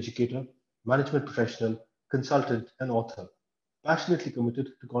child-focused school educator, management professional, consultant, and author, passionately committed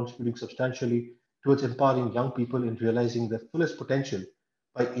to contributing substantially towards empowering young people in realizing their fullest potential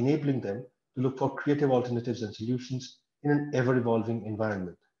by enabling them to look for creative alternatives and solutions in an ever-evolving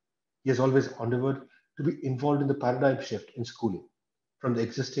environment. He has always endeavored to be involved in the paradigm shift in schooling, from the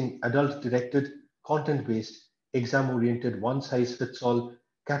existing adult-directed, content-based, exam-oriented, one-size-fits-all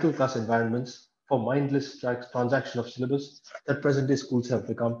cattle class environments for mindless transaction of syllabus that present-day schools have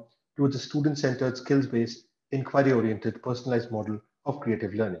become towards a student-centered, skills-based, inquiry-oriented, personalized model of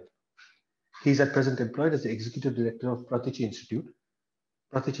creative learning. He is at present employed as the Executive Director of Pratichi Institute,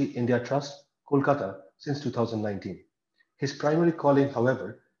 Pratichi India Trust, Kolkata, since 2019. His primary calling,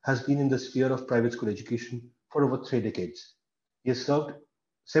 however, has been in the sphere of private school education for over 3 decades. He has served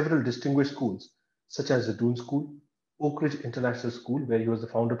several distinguished schools, such as the Doon School, Oak Ridge International School, where he was the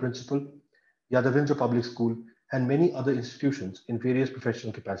founder principal, Yadavinja Public School, and many other institutions in various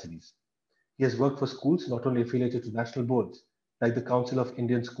professional capacities. He has worked for schools not only affiliated to national boards, like the Council of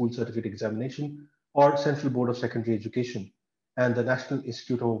Indian School Certificate Examination or Central Board of Secondary Education and the National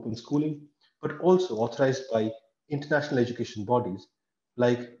Institute of Open Schooling, but also authorized by international education bodies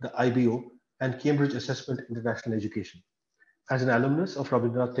like the IBO and Cambridge Assessment International Education. As an alumnus of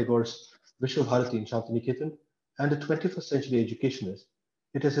Rabindranath Tagore's Vishwa Bharati in Shantiniketan and a 21st century educationist,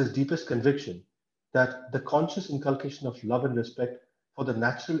 it is his deepest conviction that the conscious inculcation of love and respect for the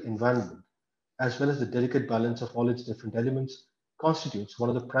natural environment, as well as the delicate balance of all its different elements, constitutes one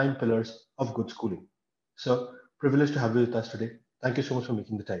of the prime pillars of good schooling. So, privileged to have you with us today. Thank you so much for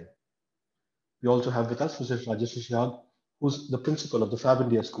making the time. We also have with us Mrs. Rajeshree Shihag, who's the principal of the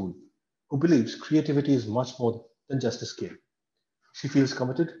Fabindia School, who believes creativity is much more than just a skill. She feels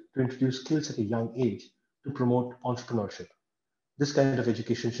committed to introduce skills at a young age to promote entrepreneurship. This kind of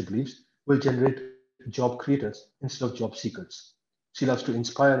education, she believes, will generate job creators instead of job seekers. She loves to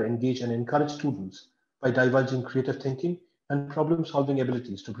inspire, engage, and encourage students by divulging creative thinking and problem-solving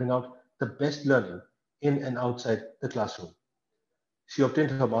abilities to bring out the best learning in and outside the classroom. She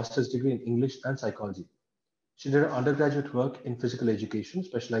obtained her master's degree in English and psychology. She did her undergraduate work in physical education,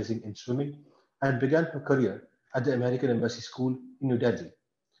 specializing in swimming, and began her career at the American Embassy School in New Delhi,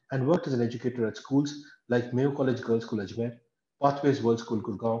 and worked as an educator at schools like Mayo College Girls School Ajmer, Pathways World School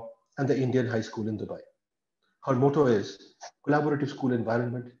Gurgaon, and the Indian High School in Dubai. Her motto is collaborative school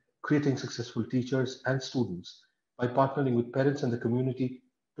environment, creating successful teachers and students by partnering with parents and the community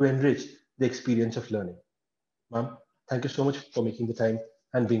to enrich the experience of learning. Ma'am, thank you so much for making the time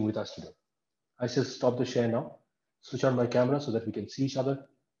and being with us today. I shall stop the share now, switch on my camera so that we can see each other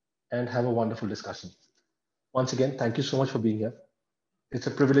and have a wonderful discussion. Once again, thank you so much for being here. It's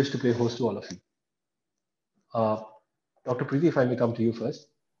a privilege to play host to all of you. Dr. Priti, if I may come to you first.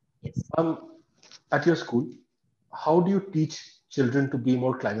 Yes. At your school, how do you teach children to be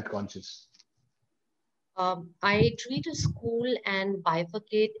more climate conscious? I treat a school and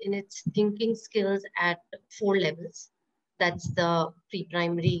bifurcate in its thinking skills at 4 levels. That's the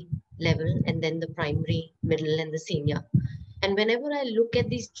pre-primary level, and then the primary, middle, and the senior. And whenever I look at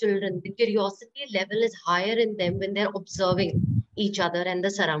these children, the curiosity level is higher in them when they're observing each other and the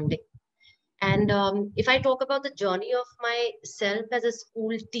surrounding. And if I talk about the journey of myself as a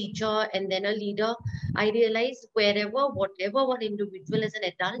school teacher and then a leader, I realized wherever, whatever one individual as an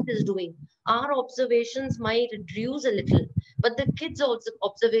adult is doing, our observations might reduce a little, but the kids'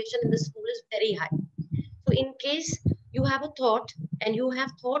 observation in the school is very high. So in case you have a thought and you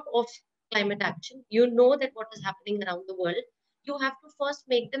have thought of climate action, you know that what is happening around the world, you have to first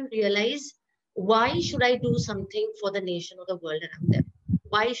make them realize, why should I do something for the nation or the world around them?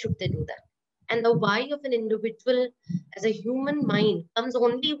 Why should they do that? And the why of an individual as a human mind comes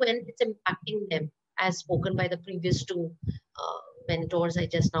only when it's impacting them, as spoken by the previous two mentors I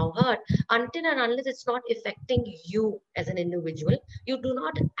just now heard. Until and unless it's not affecting you as an individual, you do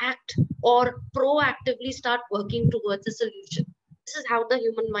not act or proactively start working towards a solution. This is how the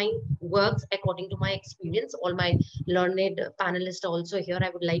human mind works according to my experience. All my learned panelists are also here. I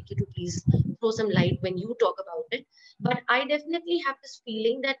would like you to please throw some light when you talk about it. But I definitely have this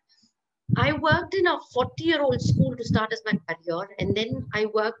feeling that I worked in a 40-year-old school to start as my career, and then I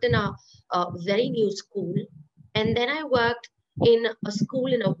worked in a very new school, and then I worked in a school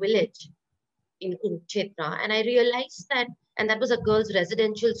in a village in Kurukshetra, and I realized that, and that was a girls'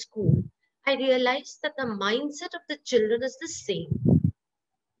 residential school, I realized that the mindset of the children is the same,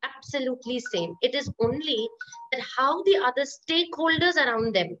 absolutely same. It is only that how the other stakeholders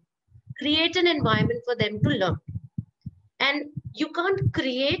around them create an environment for them to learn. And you can't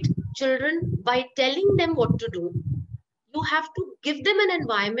create children by telling them what to do. You have to give them an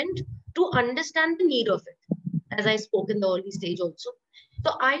environment to understand the need of it, as I spoke in the early stage also.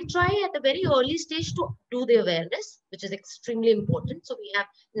 So I try at a very early stage to do the awareness, which is extremely important. So we have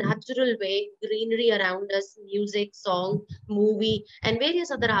natural way, greenery around us, music, song, movie, and various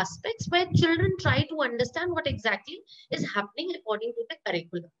other aspects where children try to understand what exactly is happening according to the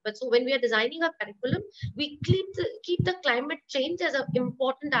curriculum. But so when we are designing a curriculum, we keep the climate change as an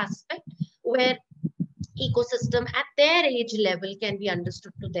important aspect where ecosystem at their age level can be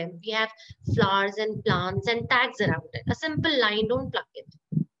understood to them. We have flowers and plants and tags around it. A simple line, don't pluck it.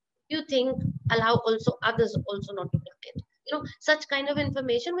 You think, allow also others also not to pluck it. You know, such kind of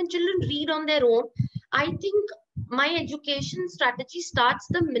information when children read on their own. I think my education strategy starts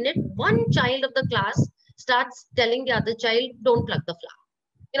the minute one child of the class starts telling the other child, don't pluck the flower.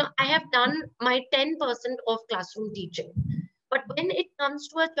 You know, I have done my 10% of classroom teaching. But when it comes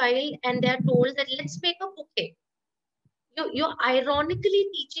to a child and they're told that let's make a bouquet, you're ironically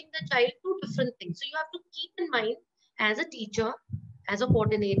teaching the child two different things. So you have to keep in mind as a teacher, as a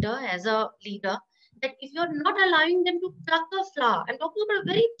coordinator, as a leader, that if you're not allowing them to pluck a flower, I'm talking about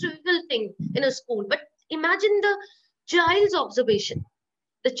a very trivial thing in a school, but imagine the child's observation.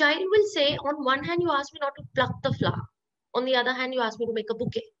 The child will say, on one hand, you ask me not to pluck the flower. On the other hand, you ask me to make a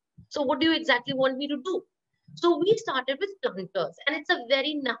bouquet. So what do you exactly want me to do? So we started with planters, and it's a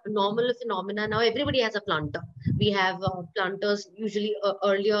very normal phenomenon. Now everybody has a planter. We have planters usually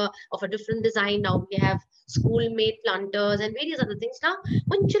earlier of a different design. Now we have school-made planters and various other things. Now,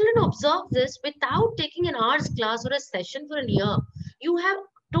 when children observe this without taking an hour's class or a session for a year, you have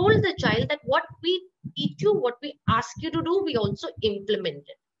told the child that what we teach you, what we ask you to do, we also implement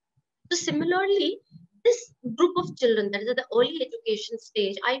it. So similarly, this group of children that is at the early education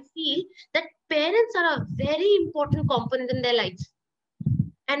stage, I feel that parents are a very important component in their lives.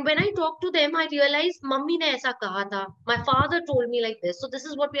 And when I talk to them, I realize, Mummy ne aisa kaha tha. My father told me like this. So this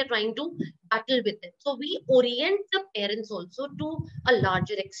is what we are trying to battle with it. So we orient the parents also to a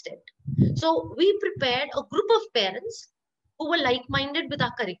larger extent. So we prepared a group of parents who were like-minded with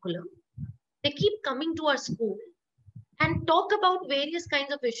our curriculum. They keep coming to our school and talk about various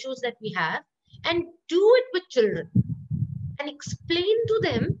kinds of issues that we have. and do it with children and explain to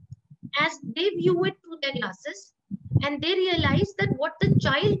them as they view it through their glasses, and they realize that what the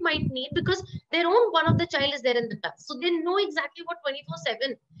child might need, because their own one of the child is there in the class, so they know exactly what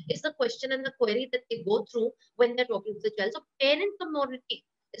 24/7 is the question and the query that they go through when they're talking to the child. So parent community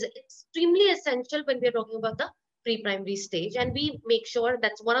is extremely essential when we're talking about the pre-primary stage, and we make sure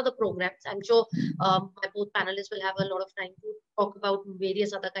that's one of the programs. I'm sure my both panelists will have a lot of time to talk about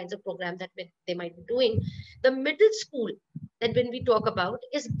various other kinds of programs that they might be doing. The middle school that when we talk about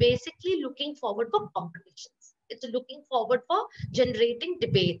is basically looking forward for competitions. It's looking forward for generating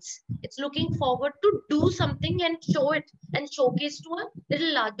debates. It's looking forward to do something and show it and showcase to a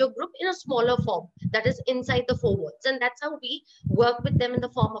little larger group in a smaller form that is inside the four walls. And that's how we work with them in the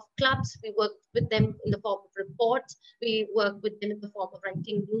form of clubs. We work with them in the form of reports. We work with them in the form of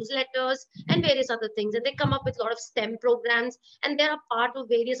writing newsletters and various other things. And they come up with a lot of STEM programs, and they're a part of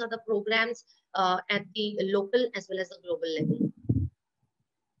various other programs at the local as well as the global level.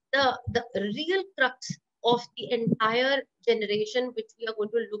 The real crux of the entire generation, which we are going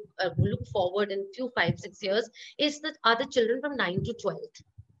to look forward in few 5-6 years, is that are the children from 9 to 12.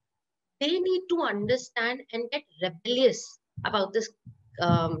 They need to understand and get rebellious about this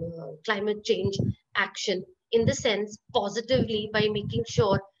climate change action, in the sense positively, by making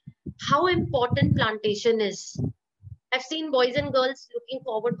sure how important plantation is. I've seen boys and girls looking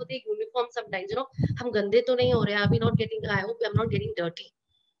forward to their uniform sometimes. You know, hum gande to nahi ho rahe, I'm not getting. I hope I'm not getting dirty.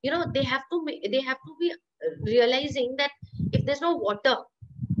 You know, they have to be realizing that if there's no water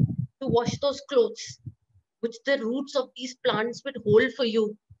to wash those clothes, which the roots of these plants would hold for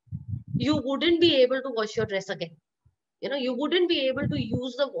you, you wouldn't be able to wash your dress again. You know, you wouldn't be able to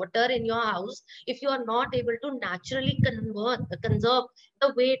use the water in your house if you are not able to naturally conserve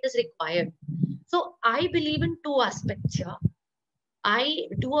the way it is required. So I believe in two aspects here. I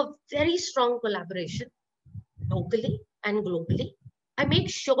do a very strong collaboration locally and globally. I make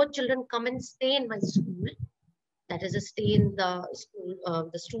sure children come and stay in my school. That is, a stay in the school,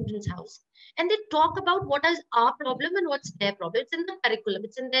 the student's house, and they talk about what is our problem and what's their problem. It's in the curriculum,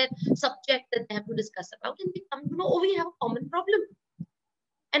 it's in their subject that they have to discuss about, and they come to know, oh, we have a common problem.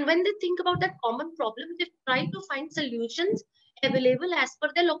 And when they think about that common problem, they try to find solutions available as per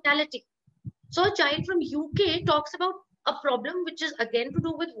their locality. So a child from UK talks about a problem which is again to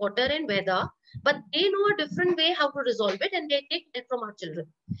do with water and weather, but they know a different way how to resolve it, and they take it from our children.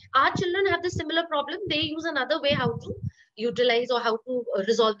 Our children have the similar problem. They use another way how to utilize or how to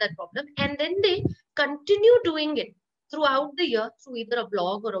resolve that problem, and then they continue doing it throughout the year through either a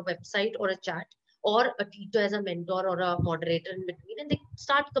blog or a website or a chat, or a teacher as a mentor or a moderator in between, and they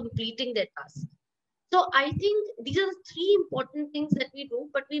start completing their task. So I think these are the three important things that we do,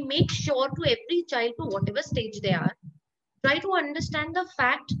 but we make sure to every child, to whatever stage they are, try to understand the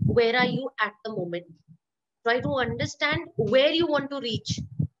fact, where are you at the moment? Try to understand where you want to reach.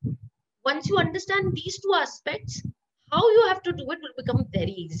 Once you understand these two aspects, how you have to do it will become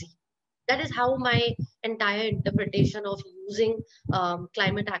very easy. That is how my entire interpretation of using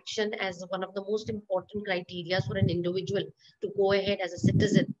climate action as one of the most important criteria for an individual to go ahead as a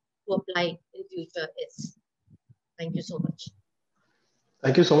citizen to apply in future is. Thank you so much.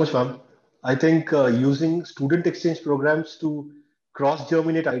 Thank you so much, ma'am. I think using student exchange programs to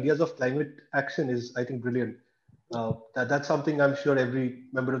cross-germinate ideas of climate action is, I think, brilliant. That's something I'm sure every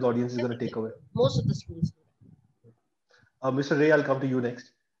member of the audience is going to take away. Most of the schools. Mr. Ray, I'll come to you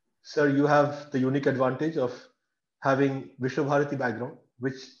next. Sir, you have the unique advantage of having Vishwabharati background,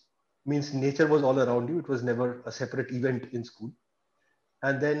 which means nature was all around you. It was never a separate event in school.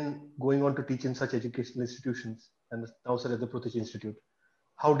 And then going on to teach in such educational institutions, and now, sir, at the Pratichi Institute.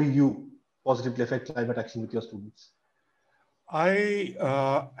 How do you positively affect climate action with your students? I,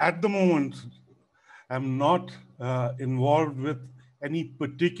 at the moment, am not involved with any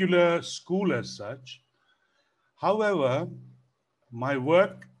particular school as such. However, my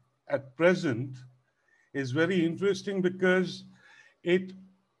work at present is very interesting because it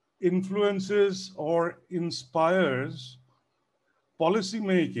influences or inspires policy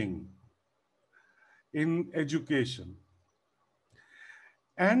making in education.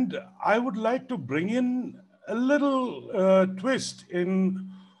 And I would like to bring in a little twist in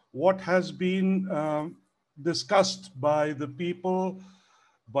what has been discussed by the people,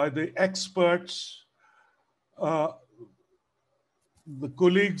 by the experts, the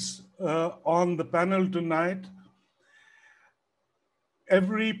colleagues on the panel tonight.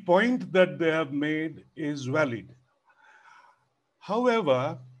 Every point that they have made is valid.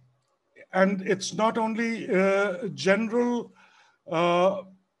 However, and it's not only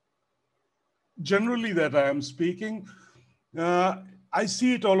generally that I am speaking, I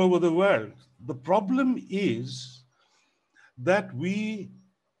see it all over the world. The problem is that we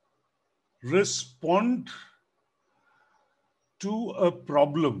respond to a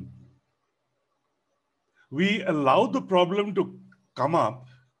problem. We allow the problem to come up,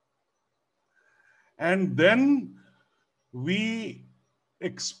 and then we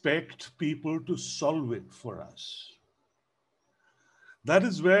expect people to solve it for us. That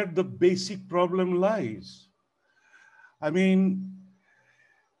is where the basic problem lies. I mean,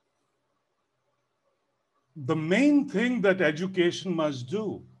 the main thing that education must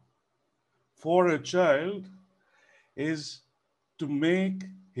do for a child is to make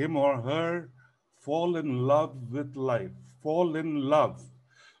him or her fall in love with life, fall in love,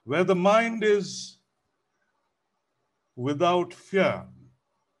 where the mind is without fear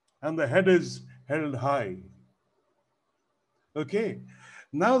and the head is held high. Okay,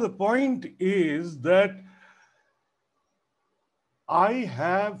 now the point is that I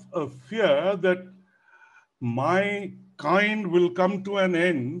have a fear that my kind will come to an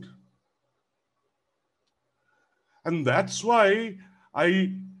end. And that's why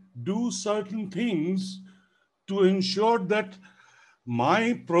I do certain things to ensure that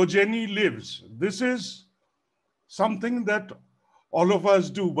my progeny lives. This is something that all of us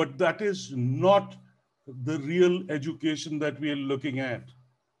do, but that is not the real education that we are looking at.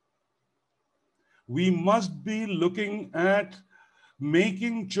 We must be looking at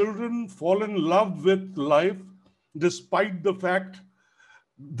making children fall in love with life, despite the fact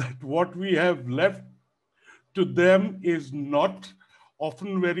that what we have left to them is not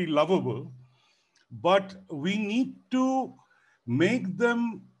often very lovable. But we need to make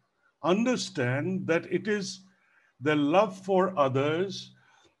them understand that it is their love for others,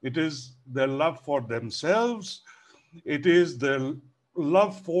 it is their love for themselves, it is their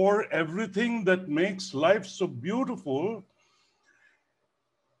love for everything that makes life so beautiful.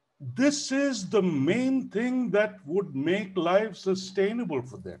 This is the main thing that would make life sustainable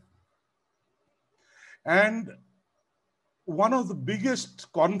for them. And one of the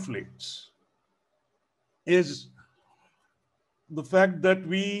biggest conflicts is the fact that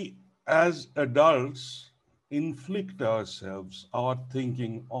we as adults inflict ourselves, our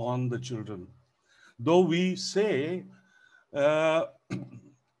thinking on the children. Though we say, and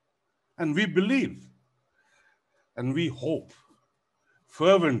we believe, and we hope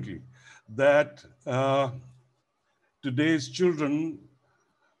fervently that today's children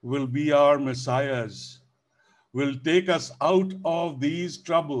will be our messiahs, will take us out of these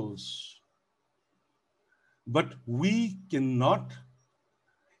troubles. But we cannot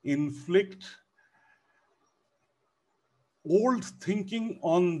inflict old thinking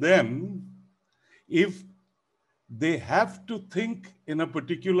on them. If they have to think in a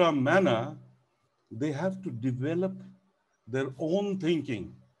particular manner, they have to develop their own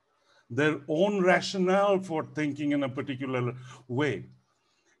thinking, their own rationale for thinking in a particular way.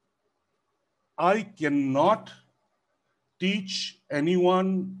 I cannot teach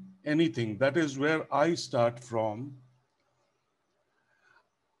anyone anything. That is where I start from.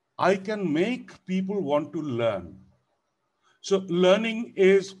 I can make people want to learn. So learning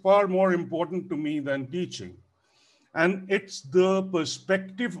is far more important to me than teaching. And it's the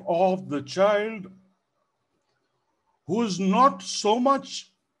perspective of the child who is not so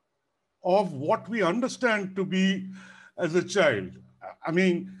much of what we understand to be as a child. I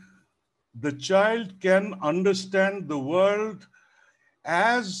mean, the child can understand the world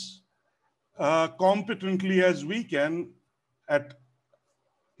as competently as we can at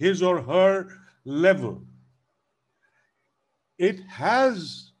his or her level. It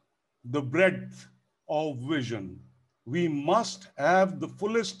has the breadth of vision. We must have the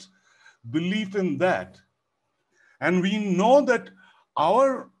fullest belief in that. And we know that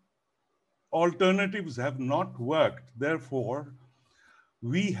our alternatives have not worked. Therefore,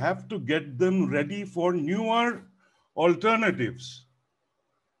 we have to get them ready for newer alternatives.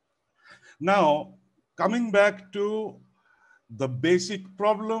 Now, coming back to the basic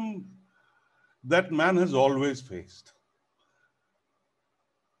problem that man has always faced.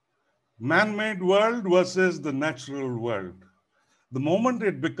 Man-made world versus the natural world. The moment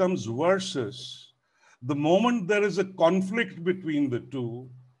it becomes versus, the moment there is a conflict between the two,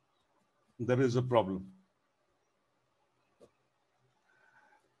 there is a problem.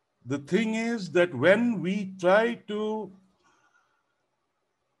 The thing is that when we try to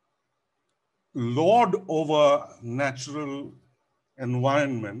lord over natural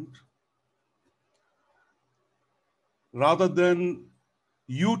environment, rather than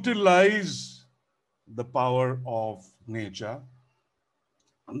utilize the power of nature,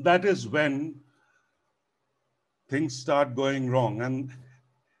 that is when things start going wrong. And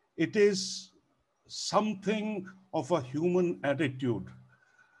it is something of a human attitude.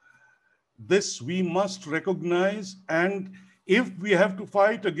 This we must recognize, and if we have to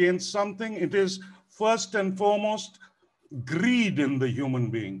fight against something, it is first and foremost greed in the human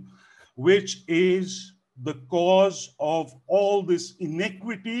being, which is the cause of all this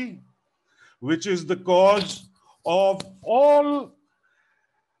inequity, which is the cause of all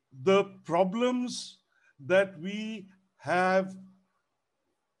the problems that we have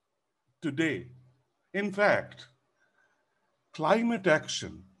today. In fact, climate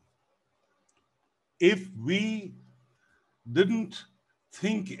action, if we didn't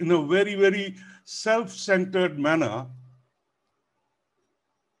think in a very, very self-centered manner,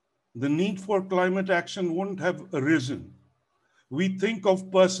 the need for climate action wouldn't have arisen. We think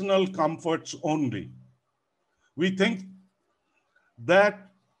of personal comforts only. We think that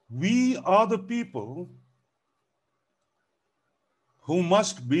we are the people who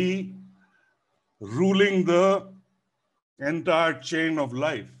must be ruling the entire chain of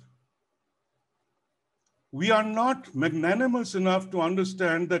life. We are not magnanimous enough to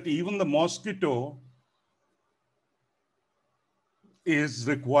understand that even the mosquito is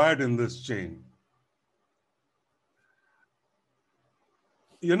required in this chain.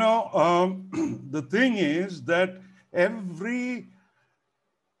 You know, the thing is that every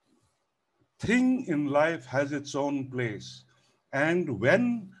thing in life has its own place. And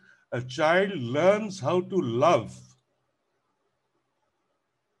when a child learns how to love,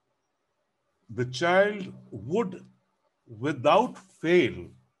 the child would, without fail,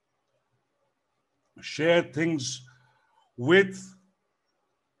 share things with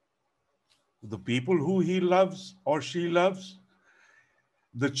the people who he loves or she loves.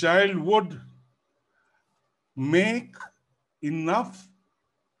 The child would make enough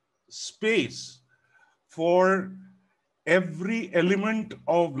space for every element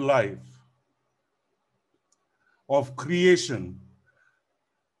of life, of creation,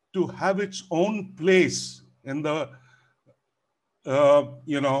 to have its own place in the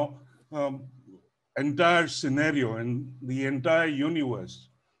entire scenario, in the entire universe.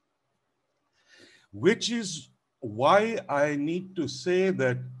 Which is why I need to say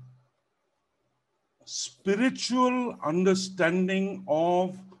that spiritual understanding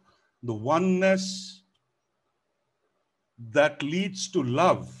of the oneness that leads to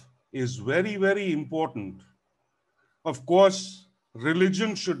love is very, very important. Of course,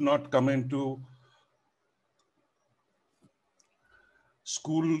 religion should not come into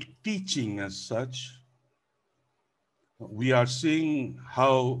school teaching as such. We are seeing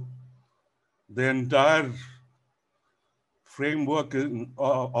how the entire framework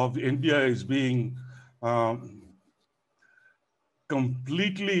of India is being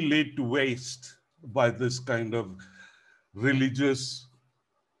completely laid to waste by this kind of religious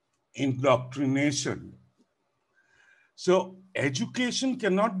indoctrination. So education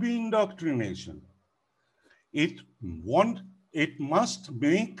cannot be indoctrination. It must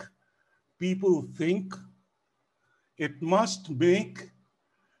make people think. It must make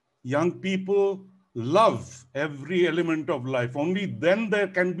young people love every element of life. Only then there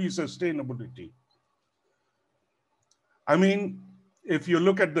can be sustainability. I mean, if you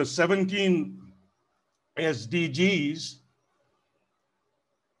look at the 17 SDGs,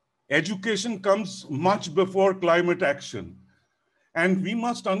 education comes much before climate action. And we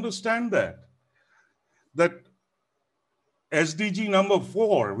must understand that SDG number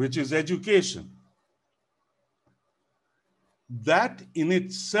 4, which is education, that in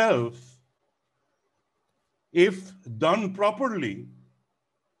itself, if done properly,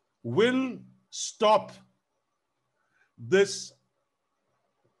 will stop this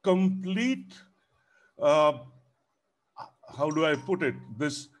complete, how do I put it,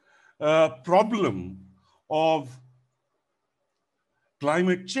 this problem of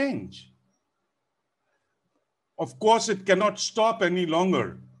climate change. Of course, it cannot stop any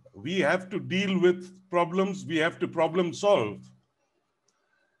longer. We have to deal with problems, we have to problem solve.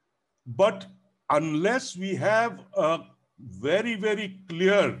 But unless we have a very, very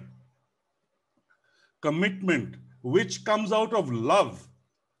clear commitment which comes out of love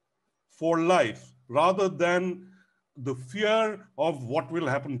for life rather than the fear of what will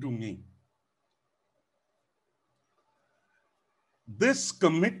happen to me. This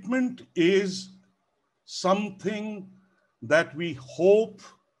commitment is something that we hope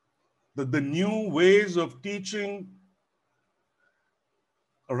that the new ways of teaching,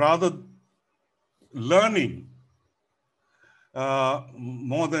 rather learning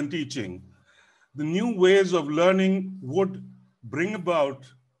more than teaching, the new ways of learning would bring about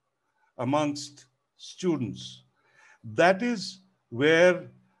amongst students. That is where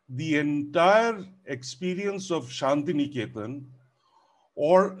the entire experience of Shantiniketan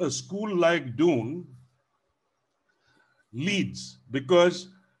or a school like Doon leads, because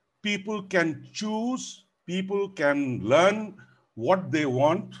people can choose, people can learn what they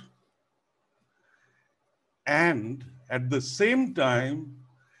want, and at the same time,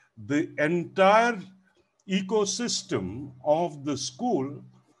 the entire ecosystem of the school,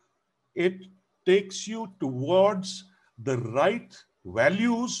 it takes you towards the right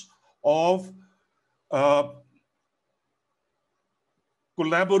values of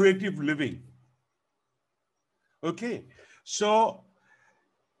collaborative living. Okay, so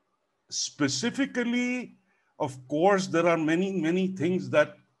specifically, of course, there are many things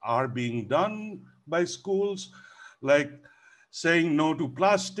that are being done by schools, like saying no to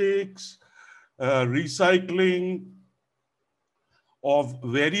plastics, recycling of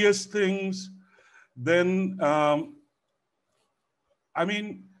various things. Then, I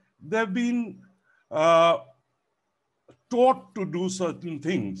mean, they've been taught to do certain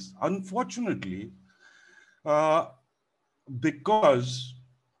things. Unfortunately, because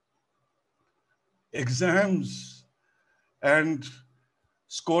exams and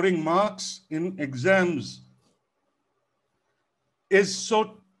scoring marks in exams is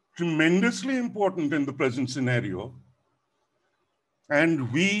so tremendously important in the present scenario.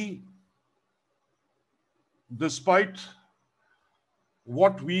 And we, despite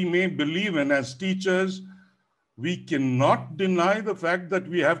what we may believe in as teachers, we cannot deny the fact that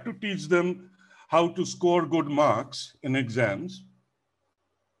we have to teach them how to score good marks in exams.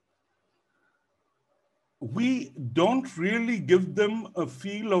 We don't really give them a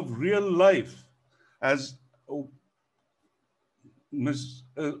feel of real life, as Ms.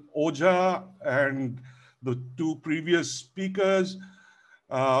 Ojha and the two previous speakers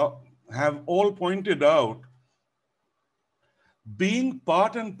have all pointed out. Being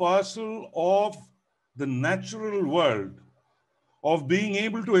part and parcel of the natural world, of being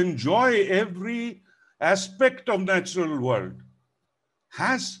able to enjoy every aspect of natural world,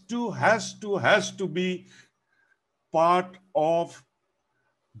 has to be part of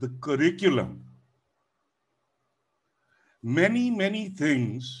the curriculum. Many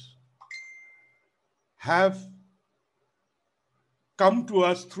things have come to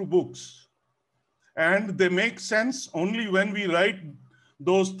us through books, and they make sense only when we write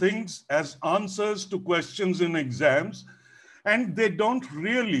those things as answers to questions in exams, and they don't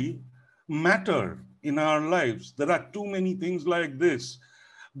really matter in our lives. There are too many things like this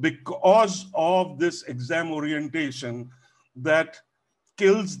because of this exam orientation that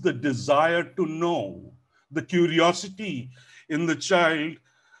kills the desire to know, the curiosity in the child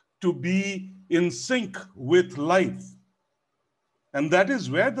to be in sync with life. And that is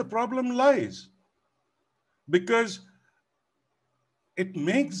where the problem lies, because it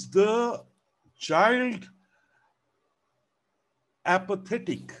makes the child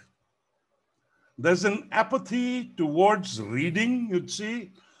apathetic. There's an apathy towards reading, you'd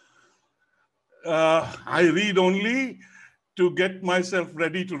see. I read only to get myself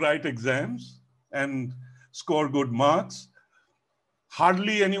ready to write exams and score good marks.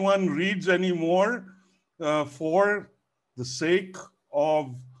 Hardly anyone reads anymore for the sake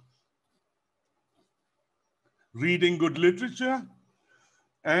of reading good literature.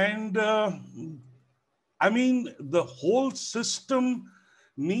 And I mean, the whole system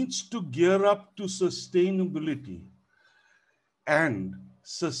needs to gear up to sustainability and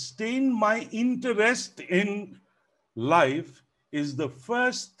sustain my interest in life is the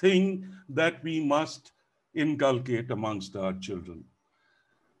first thing that we must inculcate amongst our children.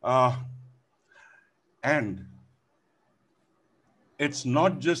 And it's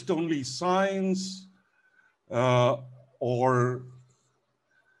not just only science or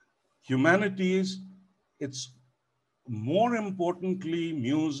humanities, it's more importantly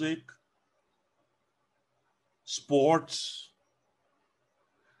music, sports,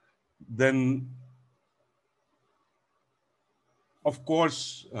 then of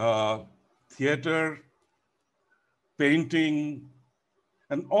course theater, painting,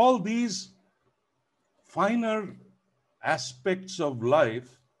 and all these finer aspects of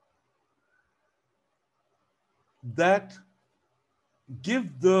life that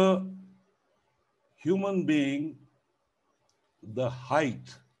give the human being the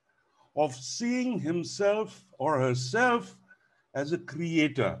height of seeing himself or herself as a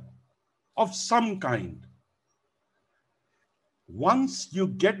creator of some kind. Once you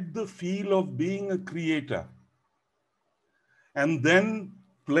get the feel of being a creator and then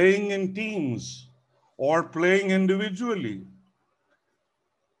playing in teams or playing individually,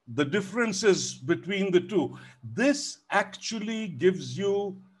 the differences between the two, this actually gives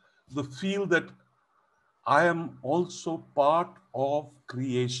you the feel that I am also part of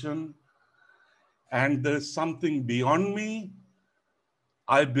creation and there's something beyond me.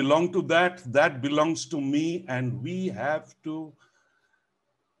 I belong to that, that belongs to me, and we have to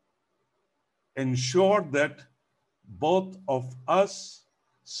ensure that both of us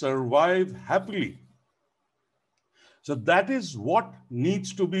survive happily. So that is what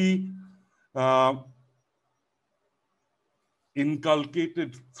needs to be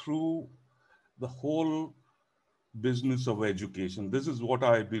inculcated through the whole business of education. This is what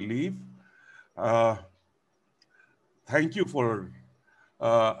I believe. Thank you for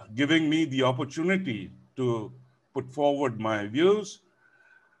giving me the opportunity to put forward my views.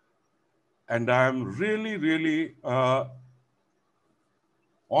 And I'm really, really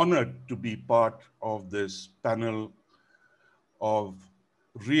honored to be part of this panel of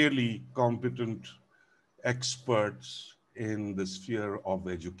really competent experts in the sphere of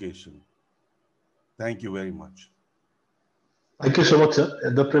education. Thank you very much. Thank you so much,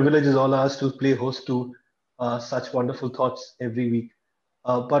 sir. The privilege is all ours to play host to such wonderful thoughts every week.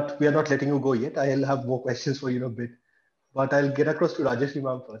 But we are not letting you go yet. I'll have more questions for you in a bit. But I'll get across to Rajeshree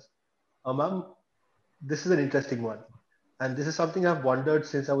ma'am first. Ma'am, this is an interesting one. And this is something I've wondered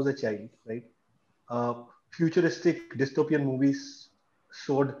since I was a child, right? Futuristic dystopian movies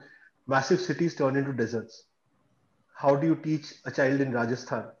showed massive cities turn into deserts. How do you teach a child in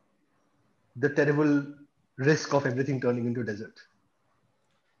Rajasthan the terrible risk of everything turning into desert?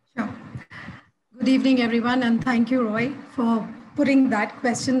 Sure. Good evening, everyone, and thank you, Roy, for putting that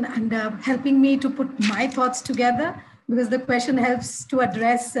question and helping me to put my thoughts together, because the question helps to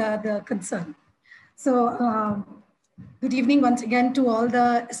address the concern. So good evening once again to all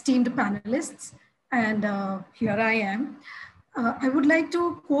the esteemed panelists, and here I am. I would like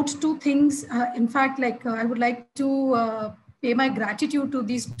to quote two things. In fact, I would like to pay my gratitude to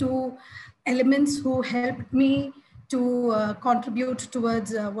these two elements who helped me to contribute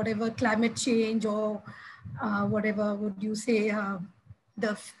towards whatever climate change or whatever would you say,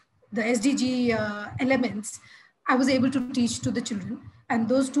 the SDG elements I was able to teach to the children. And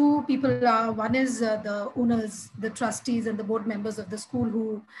those two people are, one is the owners, the trustees and the board members of the school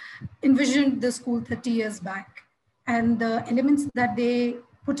who envisioned the school 30 years back. And the elements that they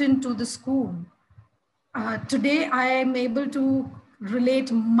put into the school. Today, I am able to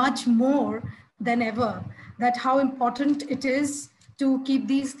relate much more than ever that how important it is to keep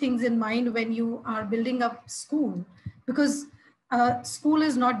these things in mind when you are building up school. Because school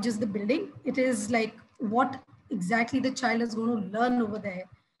is not just the building, it is like what exactly the child is going to learn over there.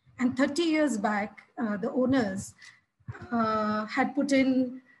 And 30 years back, the owners had put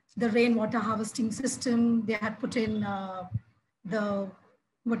in the rainwater harvesting system. They had put in the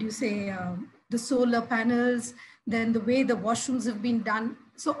solar panels, then the way the washrooms have been done.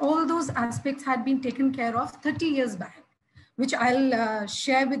 So all those aspects had been taken care of 30 years back, which I'll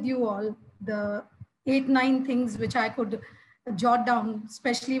share with you all, the 8-9 things which I could jot down,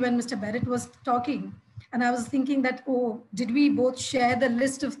 especially when Mr. Burrett was talking. And I was thinking that, oh, did we both share the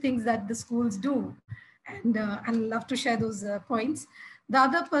list of things that the schools do? And I'd love to share those points. The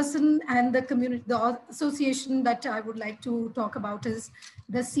other person and the community, the association that I would like to talk about is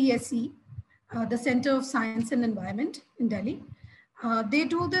the CSE, the Center of Science and Environment in Delhi. They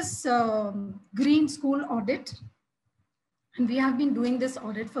do this green school audit. And we have been doing this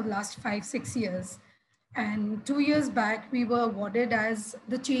audit for the last 5-6 years. And 2 years back, we were awarded as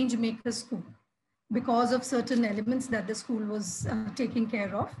the change maker school because of certain elements that the school was taking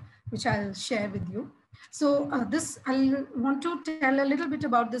care of, which I'll share with you. So I want to tell a little bit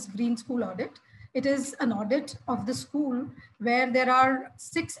about this green school audit. It is an audit of the school where there are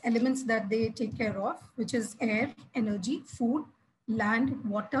 6 elements that they take care of, which is air, energy, food, land,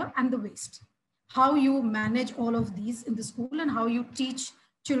 water, and the waste. How you manage all of these in the school and how you teach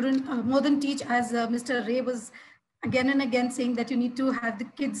children, more than teach, as Mr. Ray was again and again saying that you need to have the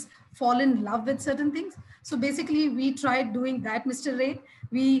kids fall in love with certain things. So basically we tried doing that, Mr. Ray.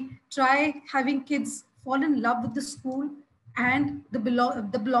 We try having kids fall in love with the school and the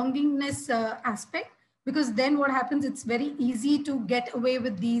belongingness aspect, because then what happens, it's very easy to get away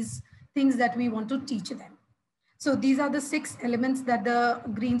with these things that we want to teach them. So these are the 6 elements that the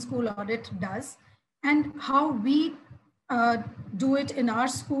Green School Audit does. And how we do it in our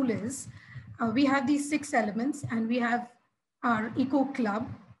school is, we have these 6 elements and we have our eco club.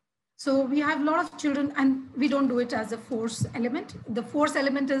 So we have a lot of children, and we don't do it as a force element. The force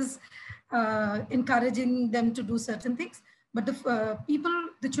element is encouraging them to do certain things. But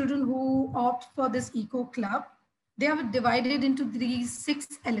the children who opt for this eco club, they are divided into these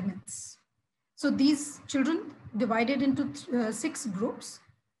 6 elements. So these children divided into 6 groups.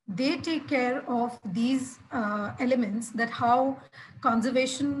 they take care of these elements, that how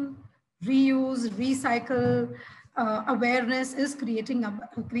conservation, reuse, recycle, awareness is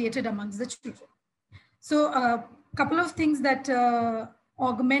created amongst the children. So a couple of things that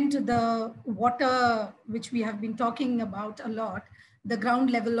augment the water, which we have been talking about a lot, the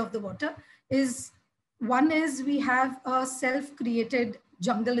ground level of the water is, one is we have a self-created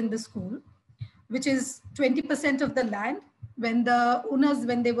jungle in the school, which is 20% of the land. When the owners,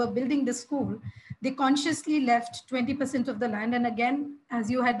 when they were building the school, they consciously left 20% of the land. And again, as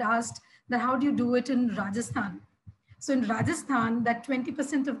you had asked, that how do you do it in Rajasthan? So in Rajasthan, that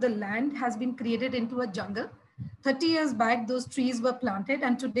 20% of the land has been created into a jungle. 30 years back, those trees were planted,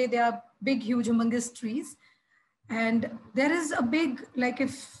 and today they are big, huge, humongous trees. And there is a big, like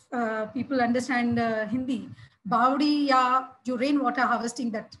if people understand Hindi, Baudi ya jo rainwater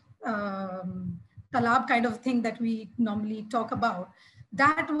harvesting, that talab kind of thing that we normally talk about,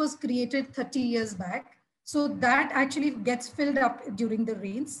 that was created 30 years back. So that actually gets filled up during the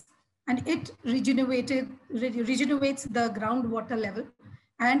rains, and it regenerates the groundwater level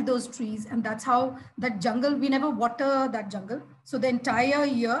and those trees. And that's how that jungle, we never water that jungle. So the entire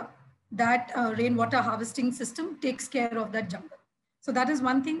year, that rainwater harvesting system takes care of that jungle. So that is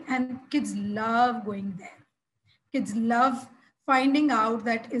one thing. And kids love going there. Kids love finding out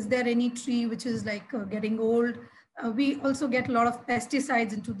that is there any tree which is like getting old. We also get a lot of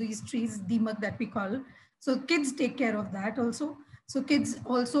pesticides into these trees, deemak that we call. So kids take care of that also. So kids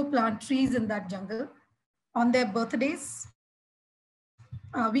also plant trees in that jungle. On their birthdays,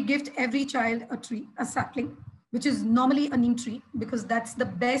 we gift every child a tree, a sapling, which is normally a neem tree, because that's the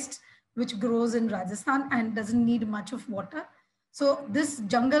best which grows in Rajasthan and doesn't need much of water. So this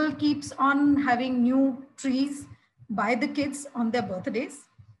jungle keeps on having new trees by the kids on their birthdays.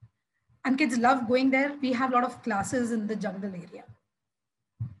 And kids love going there. We have a lot of classes in the jungle area.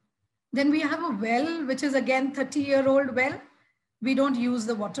 Then we have a well, which is again 30-year-old well. We don't use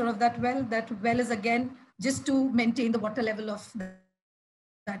the water of that well. That well is again just to maintain the water level of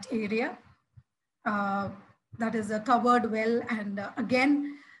that area. That is a covered well. And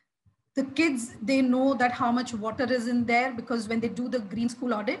again, the kids, they know that how much water is in there, because when they do the green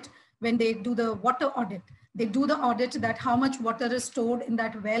school audit, when they do the water audit, they do the audit that how much water is stored in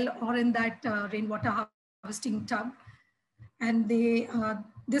that well or in that rainwater harvesting tub. And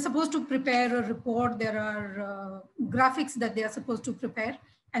they're supposed to prepare a report. There are graphics that they are supposed to prepare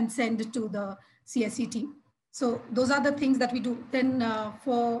and send to the CSE team. So those are the things that we do. Then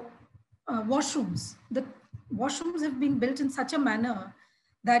for washrooms, the washrooms have been built in such a manner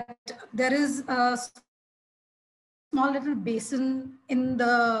that there is a small little basin in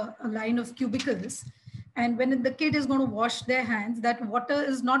the line of cubicles. And when the kid is going to wash their hands, that water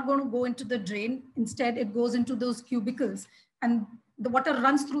is not going to go into the drain. Instead, it goes into those cubicles, and the water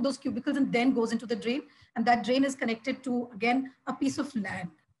runs through those cubicles and then goes into the drain. And that drain is connected to, again, a piece of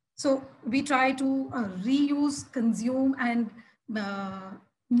land. So we try to reuse, consume, and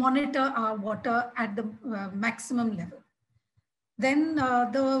monitor our water at the maximum level. Then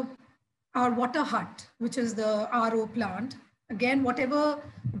our water hut, which is the RO plant. Again, whatever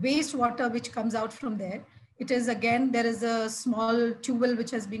wastewater which comes out from there, it is again, there is a small tubewell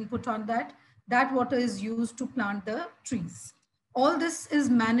which has been put on that. That water is used to plant the trees. All this is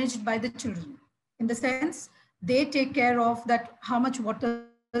managed by the children. In the sense, they take care of that, how much water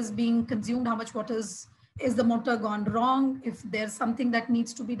is being consumed, how much water is the motor gone wrong, if there's something that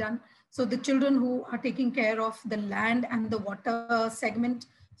needs to be done. So the children who are taking care of the land and the water segment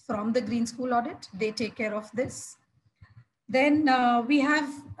from the Green School audit, they take care of this. Then we have,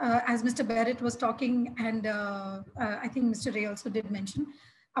 as Mr. Burrett was talking, and I think Mr. Ray also did mention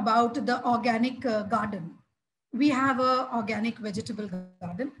about the organic garden. We have an organic vegetable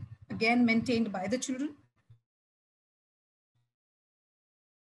garden, again maintained by the children.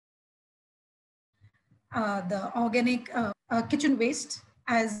 The organic kitchen waste,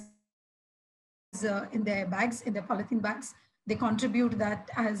 as in their bags, in their polythene bags, they contribute that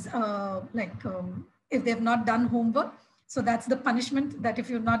as if they've not done homework. So that's the punishment, that if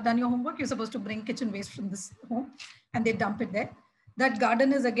you've not done your homework, you're supposed to bring kitchen waste from this home, and they dump it there. That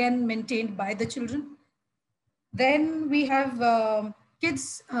garden is again maintained by the children. Then we have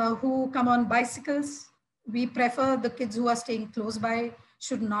kids who come on bicycles. We prefer the kids who are staying close by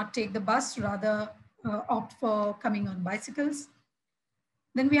should not take the bus, rather opt for coming on bicycles.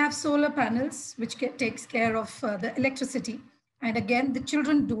 Then we have solar panels, which takes care of the electricity. And again, the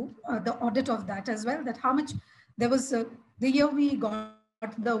children do the audit of that as well, that how much, there was the year we got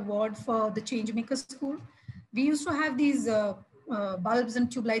the award for the Changemaker School. We used to have these bulbs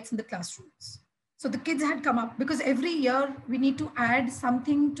and tube lights in the classrooms. So the kids had come up, because every year we need to add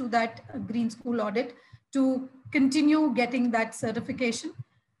something to that green school audit to continue getting that certification.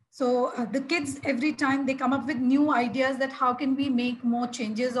 So the kids, every time they come up with new ideas that how can we make more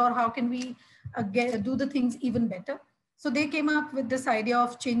changes, or how can we do the things even better. So they came up with this idea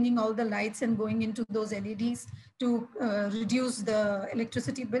of changing all the lights and going into those LEDs to reduce the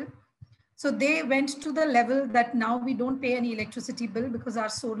electricity bill. So they went to the level that now we don't pay any electricity bill, because our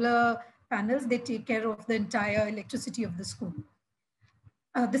solar panels, they take care of the entire electricity of the school.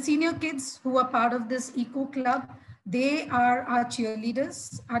 The senior kids who are part of this eco club, they are our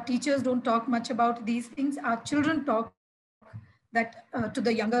cheerleaders. Our teachers don't talk much about these things. Our children talk that to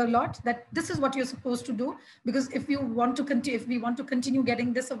the younger lot, that this is what you're supposed to do, because if we want to continue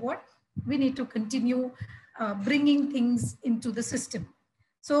getting this award, we need to continue bringing things into the system.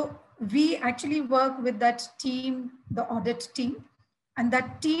 So we actually work with that team, the audit team, and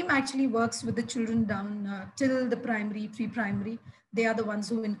that team actually works with the children down till the primary, pre-primary. They are the ones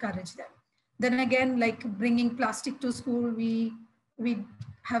who encourage them. Then again, like bringing plastic to school, we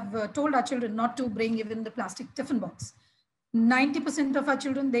have told our children not to bring even the plastic tiffin box. 90% of our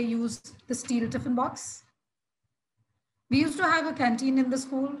children, they use the steel tiffin box. We used to have a canteen in the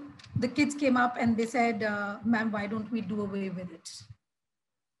school. The kids came up and they said, ma'am, why don't we do away with it?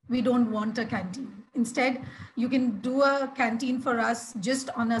 We don't want a canteen. Instead, you can do a canteen for us just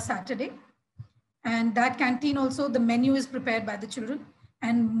on a Saturday. And that canteen also, the menu is prepared by the children.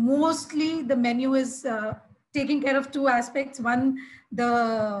 And mostly the menu is taking care of two aspects. One,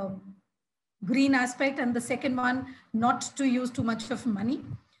 the green aspect, and the second one, not to use too much of money.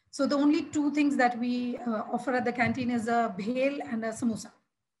 So the only two things that we offer at the canteen is a bhel and a samosa.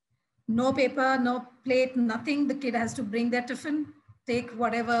 No paper, no plate, nothing. The kid has to bring their tiffin, take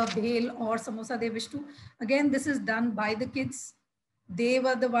whatever bhel or samosa they wish to. Again, this is done by the kids. They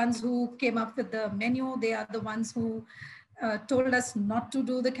were the ones who came up with the menu. They are the ones who told us not to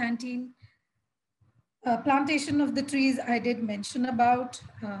do the canteen. Plantation of the trees, I did mention about.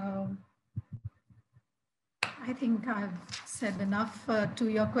 I think I've said enough to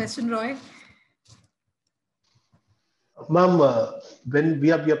your question, Roy. Ma'am, when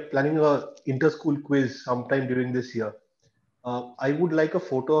we are planning a inter-school quiz sometime during this year, I would like a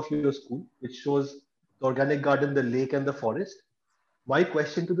photo of your school which shows the organic garden, the lake, and the forest. My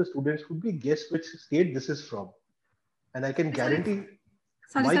question to the students would be, guess which state this is from, and I can guarantee.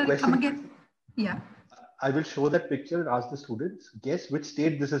 Sorry, come again. Yeah. I will show that picture and ask the students, guess which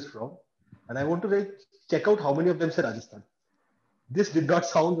state this is from. And I want to check out how many of them say Rajasthan. This did not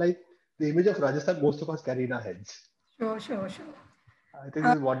sound like the image of Rajasthan most of us carry in our heads. Sure. I think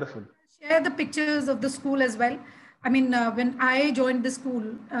this is wonderful. Share the pictures of the school as well. I mean, when I joined the school,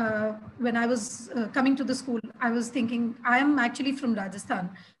 when I was coming to the school, I was thinking, I am actually from Rajasthan,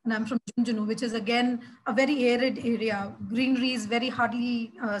 and I'm from Junjunu, which is again a very arid area. Greenery is very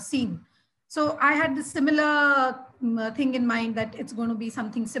hardly seen. So I had the similar thing in mind that it's going to be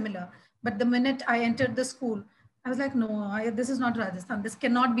something similar. But the minute I entered the school, I was like, no, this is not Rajasthan. This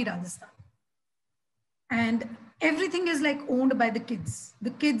cannot be Rajasthan. And everything is like owned by the kids.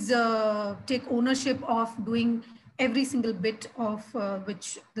 The kids take ownership of doing every single bit of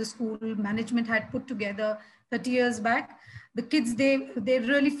which the school management had put together 30 years back. The kids, they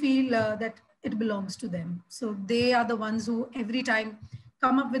really feel that it belongs to them. So they are the ones who every time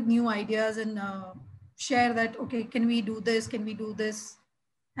come up with new ideas and share that, okay, can we do this? Can we do this?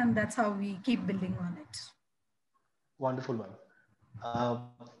 And that's how we keep building on it. Wonderful, ma'am.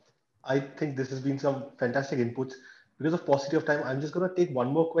 I think this has been some fantastic inputs. Because of paucity of time, I'm just going to take one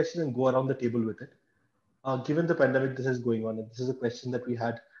more question and go around the table with it. Given the pandemic this is going on, and this is a question that we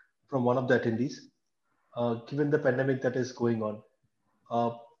had from one of the attendees. Given the pandemic that is going on,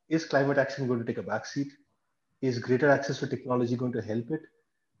 is climate action going to take a backseat? Is greater access to technology going to help it?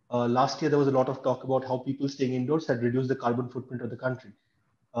 Last year, there was a lot of talk about how people staying indoors had reduced the carbon footprint of the country.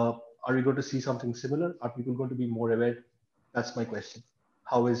 Are we going to see something similar? Are people going to be more aware? That's my question.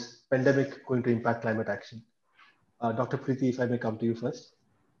 How is pandemic going to impact climate action? Dr. Priti, if I may come to you first.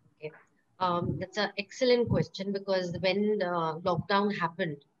 Okay. That's an excellent question, because when lockdown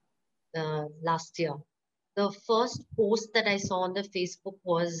happened last year, the first post that I saw on the Facebook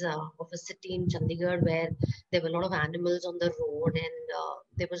was of a city in Chandigarh where there were a lot of animals on the road, and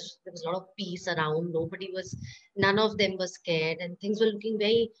there was a lot of peace around. None of them were scared, and things were looking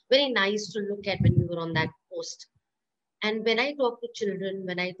very, very nice to look at when we were on that post. And when I talk to children,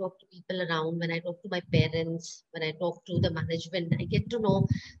 when I talk to people around, when I talk to my parents, when I talk to the management, I get to know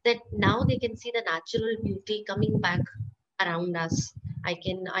that now they can see the natural beauty coming back around us. I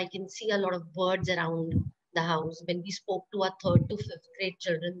can see a lot of birds around. the house. When we spoke to our 3rd to 5th grade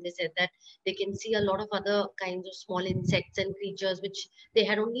children, they said that they can see a lot of other kinds of small insects and creatures which they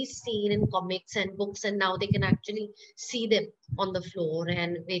had only seen in comics and books, and now they can actually see them on the floor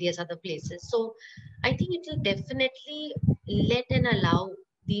and various other places. So I think it will definitely let and allow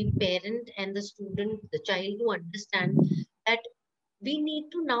the parent and the student, the child, to understand that we need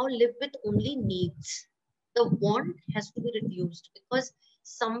to now live with only needs. The want has to be reduced, because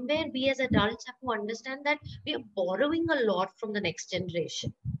somewhere we as adults have to understand that we are borrowing a lot from the next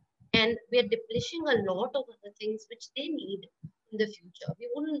generation, and we are depleting a lot of other things which they need in the future. We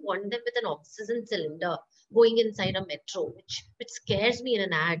wouldn't want them with an oxygen cylinder going inside a metro, which scares me in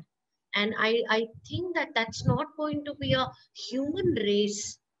an ad. And I think that that's not going to be a human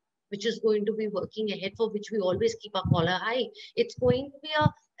race which is going to be working ahead, for which we always keep our collar high. It's going to be a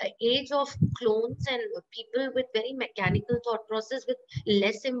age of clones and people with very mechanical thought process, with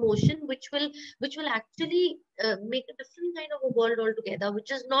less emotion, which will actually make a different kind of a world altogether,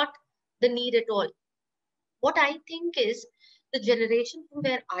 which is not the need at all. What I think is, the generation from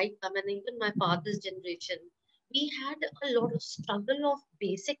where I come, and even my father's generation, we had a lot of struggle of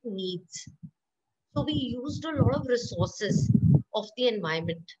basic needs. So we used a lot of resources of the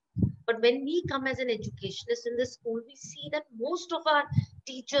environment. But when we come as an educationist in the school, we see that most of our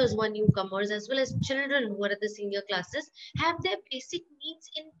teachers who are newcomers, as well as children who are at the senior classes, have their basic needs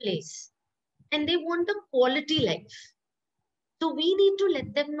in place. And they want a quality life. So we need to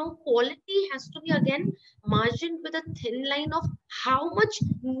let them know quality has to be again margined with a thin line of how much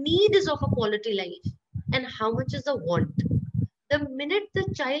need is of a quality life and how much is a want. The minute the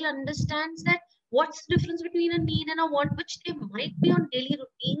child understands that what's the difference between a need and a want, which they might be on daily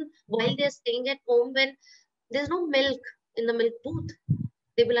routine while they're staying at home when there's no milk in the milk booth,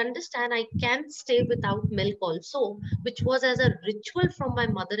 they will understand I can stay without milk also, which was as a ritual from my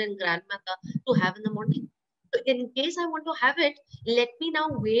mother and grandmother to have in the morning. So in case I want to have it, let me now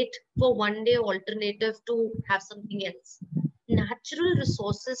wait for one day alternative to have something else. Natural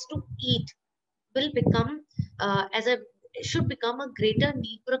resources to eat will become should become a greater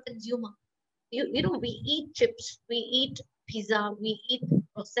need for a consumer. You know, we eat chips, we eat pizza, we eat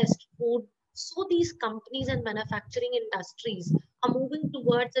processed food. So these companies and manufacturing industries are moving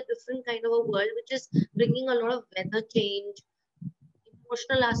towards a different kind of a world, which is bringing a lot of weather change.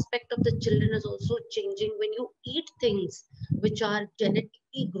 Emotional aspect of the children is also changing. When you eat things which are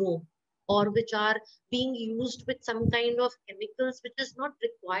genetically grown, or which are being used with some kind of chemicals which is not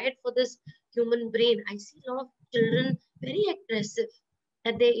required for this human brain, I see a lot of children very aggressive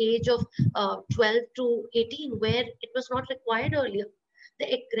at the age of 12 to 18, where it was not required earlier.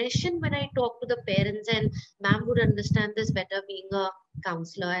 The aggression, when I talk to the parents, and ma'am would understand this better being a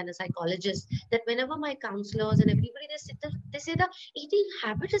counselor and a psychologist, that whenever my counselors and everybody, they say the eating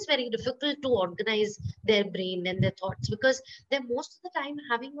habit is very difficult to organize their brain and their thoughts, because they're most of the time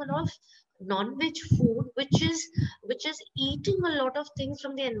having a lot of non-veg food, which is eating a lot of things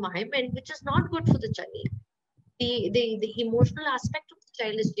from the environment, which is not good for the child. The emotional aspect of the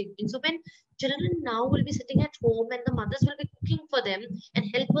child is changing. So when children now will be sitting at home and the mothers will be cooking for them and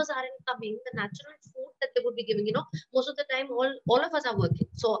helpers aren't coming, the natural food that they would be giving, most of the time all of us are working.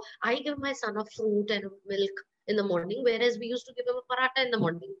 So I give my son a fruit and milk in the morning, whereas we used to give him a paratha in the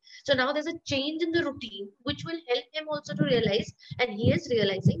morning. So now there's a change in the routine, which will help him also to realize, and he is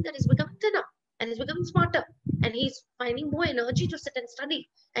realizing that he's becoming thinner and he's becoming smarter, and he's finding more energy to sit and study,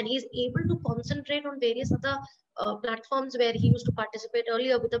 and he's able to concentrate on various other platforms where he used to participate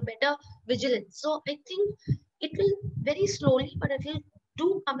earlier with a better vigilance. So I think it will very slowly, but it will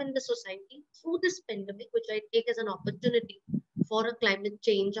do come in the society through this pandemic, which I take as an opportunity for a climate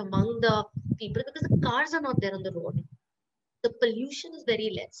change among the people, because the cars are not there on the road. The pollution is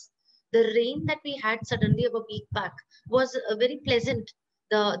very less. The rain that we had suddenly of a week back was very pleasant.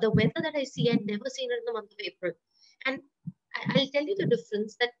 The weather that I see, I'd never seen it in the month of April. And I'll tell you the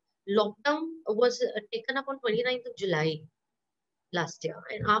difference, that lockdown was taken up on 29th of July last year.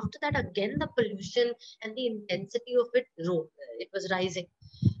 And after that, again, the pollution and the intensity of it was rising.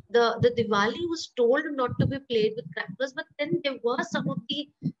 The Diwali was told not to be played with crackers, but then there were some of the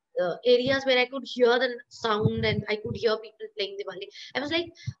areas where I could hear the sound and I could hear people playing Diwali. I was like,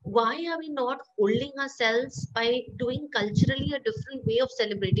 why are we not holding ourselves by doing culturally a different way of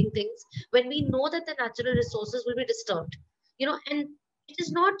celebrating things, when we know that the natural resources will be disturbed? And it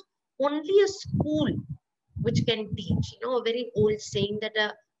is not only a school which can teach, a very old saying that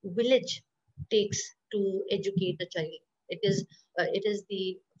a village takes to educate a child. It is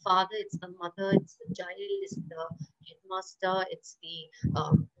the father, it's the mother, it's the child, it's the headmaster, it's the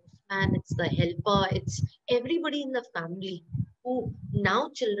postman, it's the helper, it's everybody in the family who now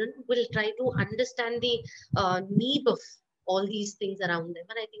children will try to understand the need of all these things around them.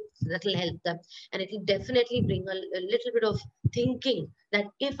 And I think that will help them. And it will definitely bring a little bit of thinking that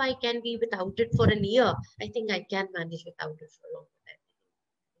if I can be without it for an year, I think I can manage without it for a long time.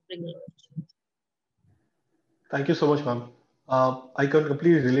 Bring a lot of change. Thank you so much, ma'am. I can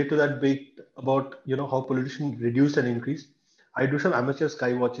completely relate to that bit about how pollution reduced and increased. I do some amateur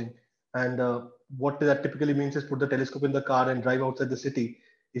sky watching, and what that typically means is put the telescope in the car and drive outside the city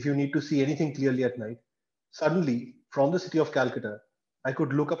if you need to see anything clearly at night. Suddenly, from the city of Calcutta, I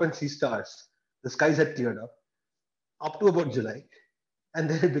could look up and see stars. The skies had cleared up to about July, and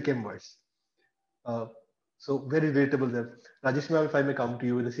then it became worse. Uh, so very relatable there. Rajesh, ma'am, if I may come to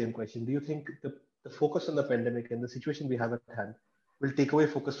you with the same question, do you think the focus on the pandemic and the situation we have at hand will take away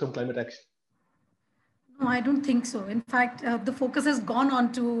focus from climate action? No, I don't think so. In fact, the focus has gone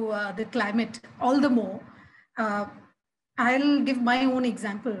on to the climate all the more. Uh, I'll give my own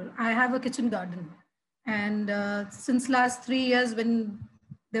example. I have a kitchen garden. And since last 3 years, when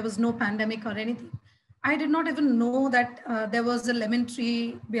there was no pandemic or anything, I did not even know that there was a lemon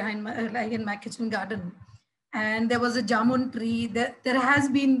tree behind my, like in my kitchen garden. And there was a jamun tree. There has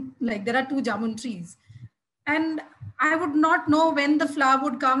been, like, there are 2 jamun trees. And I would not know when the flower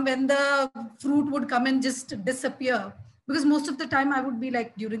would come, when the fruit would come and just disappear. Because most of the time I would be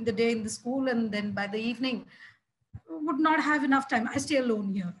like during the day in the school, and then by the evening, would not have enough time. I stay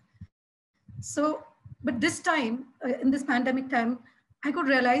alone here. So, but this time, in this pandemic time, I could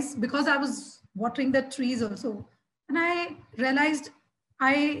realize, because I was watering the trees also, and I realized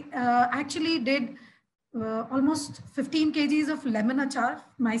I actually did almost 15 kgs of lemon achar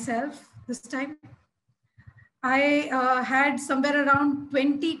myself this time. I had somewhere around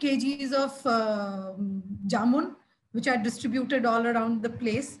 20 kgs of jamun, which I distributed all around the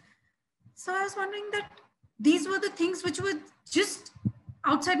place. So I was wondering that these were the things which were just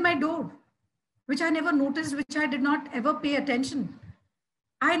outside my door, which I never noticed, which I did not ever pay attention.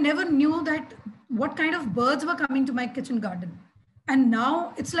 I never knew that what kind of birds were coming to my kitchen garden. And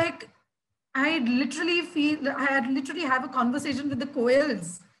now it's like I literally have a conversation with the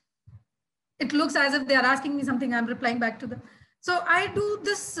quails. It looks as if they are asking me something, I'm replying back to them. So I do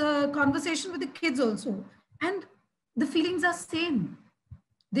this conversation with the kids also. And the feelings are same.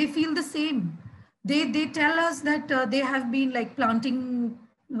 They feel the same. They tell us that they have been like planting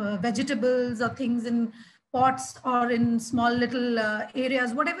vegetables or things in pots or in small little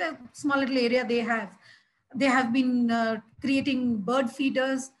areas, whatever small little area they have. They have been creating bird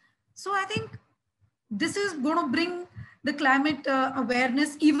feeders. So I think this is going to bring the climate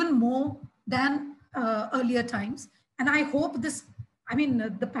awareness even more than earlier times. And I hope this, I mean,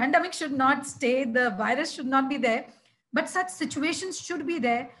 the pandemic should not stay, the virus should not be there, but such situations should be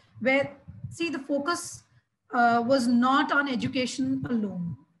there where, see, the focus was not on education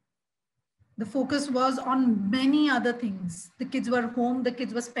alone. The focus was on many other things. The kids were home, the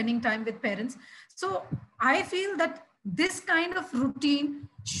kids were spending time with parents. So I feel that this kind of routine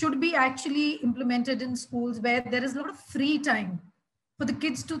should be actually implemented in schools where there is a lot of free time for the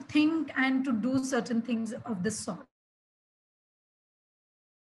kids to think and to do certain things of this sort.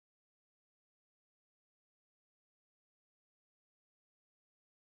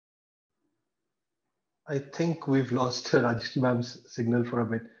 I think we've lost Rajeshree ma'am's signal for a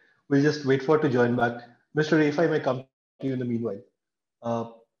bit. We'll just wait for her to join back. Mr. Ray, if I may come to you in the meanwhile.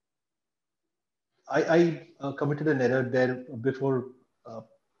 Uh, I committed an error there before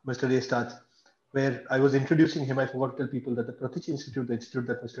Mr. Ray starts, where I was introducing him. I forgot to tell people that the Pratichi Institute, the institute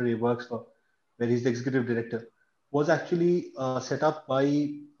that Mr. Ray works for, where he's the executive director, was actually set up by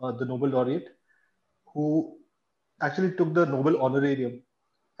the Nobel laureate, who actually took the Nobel honorarium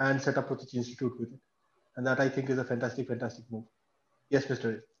and set up Pratichi Institute with it. And that, I think, is a fantastic, fantastic move. Yes,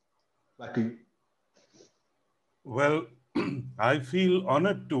 Mr. Ray, back to you. Well, I feel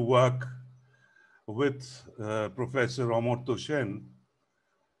honored to work with Professor Amartya Sen.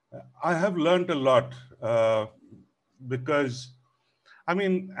 I have learned a lot because, I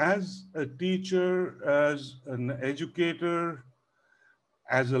mean, as a teacher, as an educator,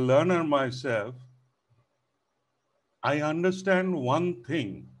 as a learner myself, I understand one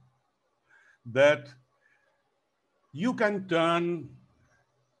thing, that you can turn,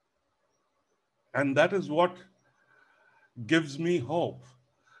 and that is what gives me hope.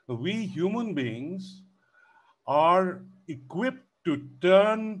 We human beings are equipped to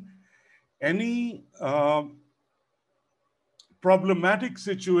turn any problematic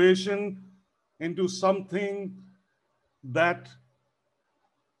situation into something that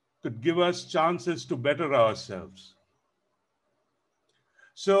could give us chances to better ourselves.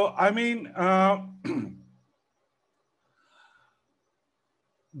 So, I mean,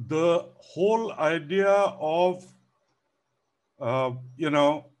 the whole idea of,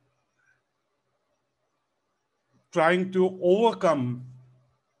 trying to overcome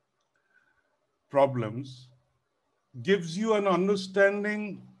problems gives you an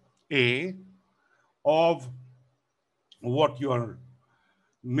understanding, A, of what you are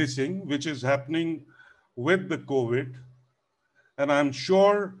missing, which is happening with the COVID. And I'm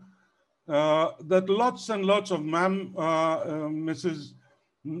sure that lots and lots of Miss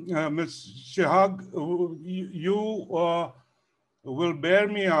Shihag, you will bear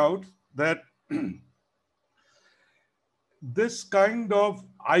me out that this kind of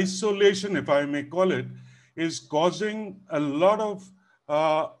isolation, if I may call it, is causing a lot of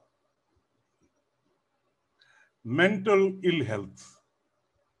mental ill health,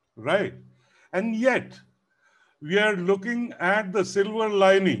 right? And yet, we are looking at the silver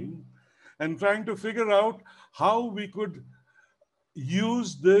lining and trying to figure out how we could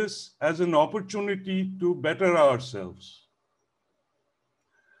use this as an opportunity to better ourselves.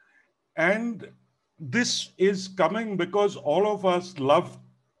 And this is coming because all of us love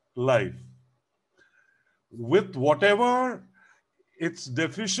life. With whatever its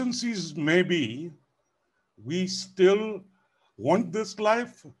deficiencies may be, we still want this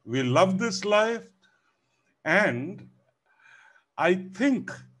life, we love this life, and I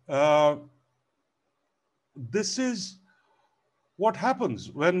think this is what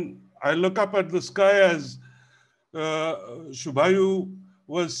happens when I look up at the sky, as Shubhayu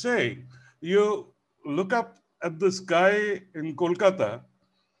was saying. You look up at the sky in Kolkata.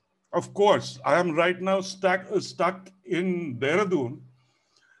 Of course, I am right now stuck in Dehradun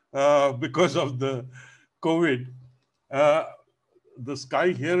because of the COVID. The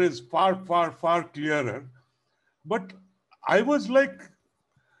sky here is far, far, far clearer. But I was like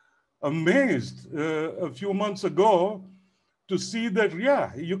amazed a few months ago to see that,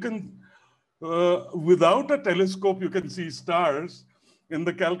 yeah, you can, without a telescope, you can see stars in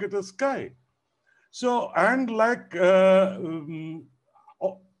the Calcutta sky. So, and like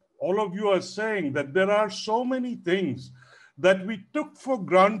all of you are saying, that there are so many things that we took for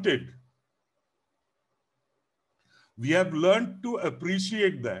granted. We have learned to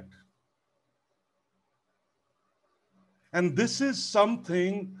appreciate that. And this is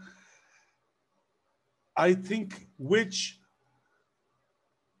something, I think, which,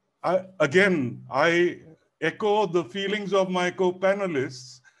 I echo the feelings of my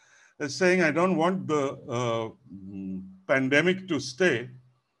co-panelists as saying, I don't want the pandemic to stay.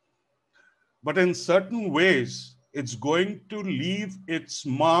 But in certain ways, it's going to leave its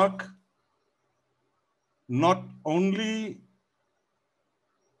mark not only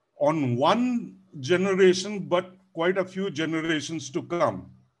on one generation, but quite a few generations to come.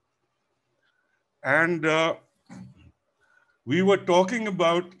 And we were talking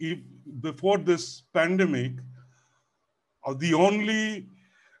about, before this pandemic, the only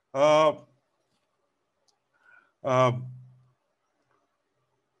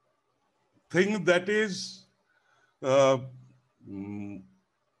thing that is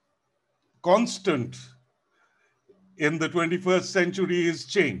constant in the 21st century is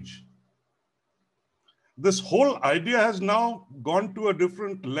change. This whole idea has now gone to a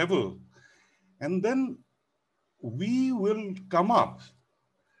different level. And then we will come up.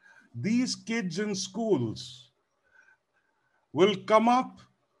 These kids in schools will come up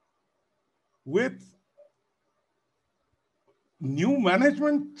with new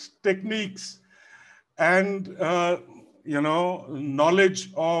management techniques and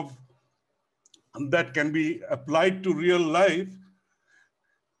knowledge of that can be applied to real life,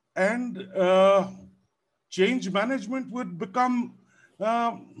 and change management would become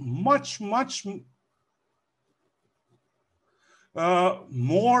much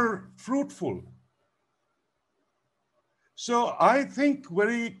more fruitful. So I think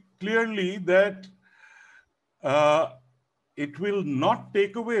very clearly that it will not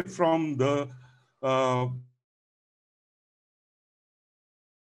take away from the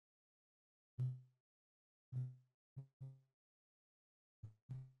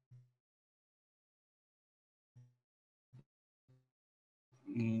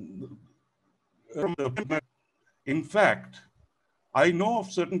in fact, I know of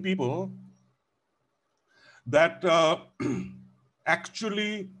certain people that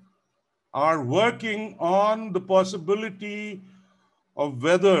actually are working on the possibility of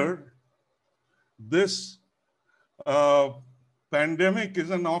whether this pandemic is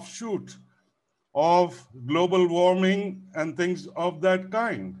an offshoot of global warming and things of that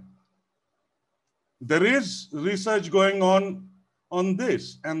kind. There is research going on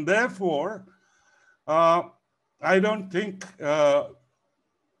this, and therefore, I don't think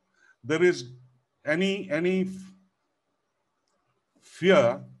there is any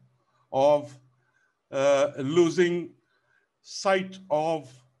fear of losing sight of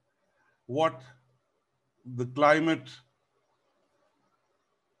what the climate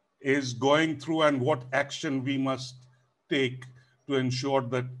is going through and what action we must take to ensure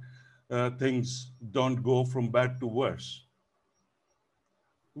that things don't go from bad to worse.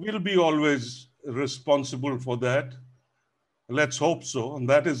 We'll be always responsible for that. Let's hope so. And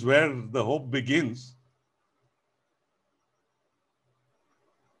that is where the hope begins.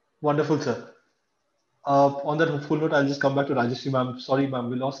 Wonderful, sir. On that hopeful note, I'll just come back to Rajeshree, ma'am. Sorry, ma'am,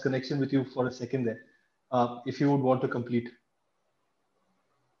 we lost connection with you for a second there. If you would want to complete,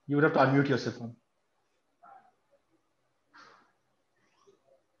 you would have to unmute yourself, ma'am.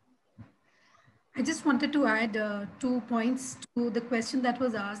 I just wanted to add 2 points to the question that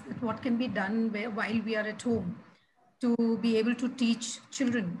was asked, that what can be done while we are at home to be able to teach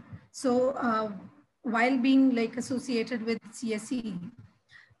children. So while being like associated with CSE,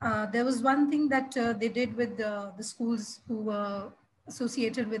 there was one thing that they did with the schools who were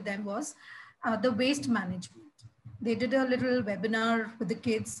associated with them was the waste management. They did a little webinar with the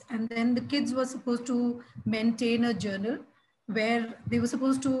kids, and then the kids were supposed to maintain a journal where they were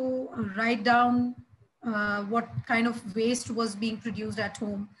supposed to write down what kind of waste was being produced at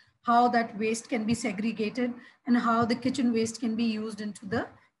home, how that waste can be segregated, and how the kitchen waste can be used into the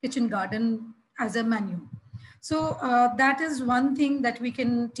kitchen garden as a manure. So that is one thing that we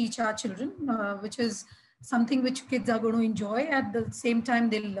can teach our children, which is something which kids are going to enjoy. At the same time,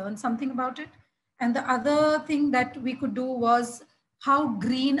 they'll learn something about it. And the other thing that we could do was, how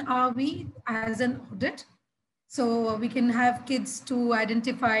green are we as an audit? So we can have kids to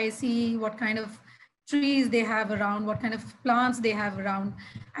identify, see what kind of trees they have around, what kind of plants they have around.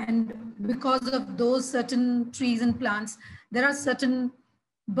 And because of those certain trees and plants, there are certain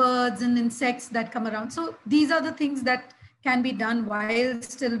birds and insects that come around. So these are the things that can be done while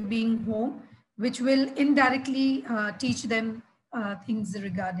still being home, which will indirectly teach them things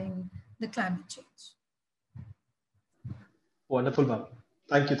regarding the climate change. Wonderful, ma'am.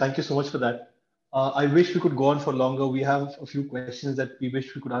 Thank you. Thank you so much for that. I wish we could go on for longer. We have a few questions that we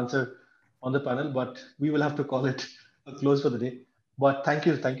wish we could answer on the panel, but we will have to call it a close for the day. But thank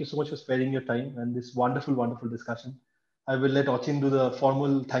you. Thank you so much for sparing your time and this wonderful, wonderful discussion. I will let Achin do the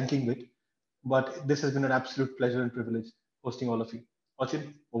formal thanking bit, but this has been an absolute pleasure and privilege hosting all of you.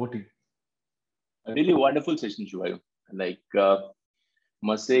 Achin, over to you. A really wonderful session, Shivayu. Like,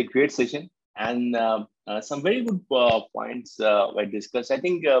 must say, great session. And some very good points were discussed. I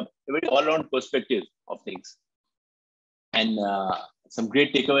think a very all-round perspective of things. And some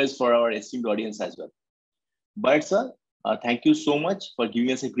great takeaways for our esteemed audience as well. But sir, thank you so much for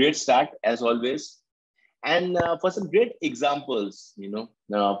giving us a great start, as always. And for some great examples,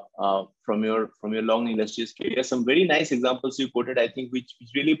 from your long illustrious career, some very nice examples you quoted, I think, which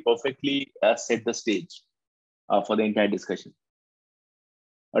really perfectly set the stage for the entire discussion.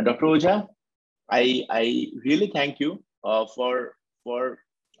 Dr. Ojha, I really thank you for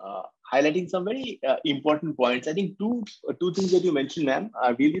highlighting some very important points. I think two things that you mentioned, ma'am,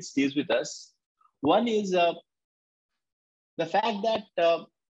 really stays with us. One is the fact that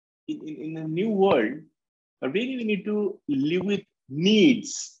in a new world, really we need to live with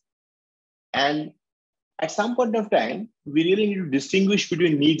needs. And at some point of time, we really need to distinguish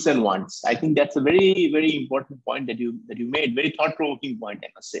between needs and wants. I think that's a very, very important point that you made, very thought-provoking point, I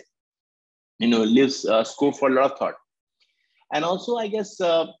must say. Leaves scope for a lot of thought. And also, I guess,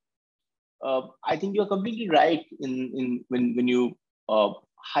 I think you're completely right when you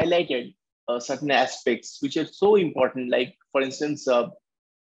highlighted certain aspects which are so important. Like, for instance,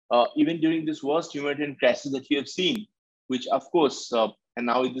 even during this worst humanitarian crisis that we have seen, which of course, and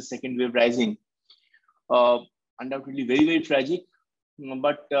now with the second wave rising, undoubtedly very, very tragic.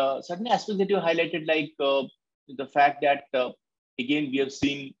 But certain aspects that you highlighted, like the fact that, again, we have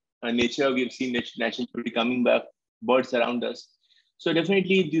seen nature, we have seen natural beauty coming back, birds around us. So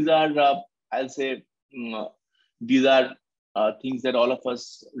definitely these are, I'll say, these are things that all of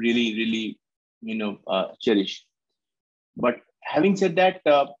us really, really, cherish. But having said that,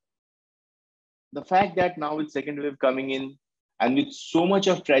 the fact that now with second wave coming in and with so much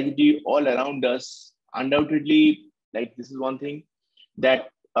of tragedy all around us, undoubtedly, like, this is one thing that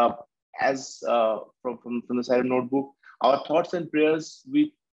as from the side of Notebook, our thoughts and prayers with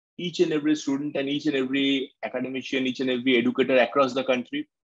each and every student and each and every academician, each and every educator across the country,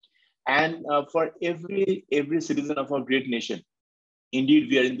 and for every citizen of our great nation. Indeed,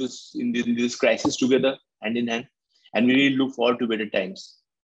 we are in this crisis together, hand in hand, and we really look forward to better times.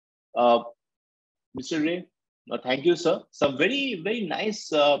 Mr. Ray, thank you, sir. Some very, very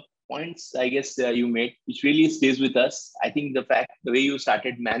nice points, I guess, you made, which really stays with us. I think the way you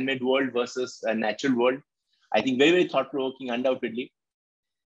started man-made world versus a natural world, I think very, very thought-provoking, undoubtedly.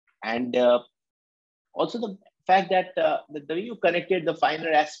 And also the fact that the way you connected the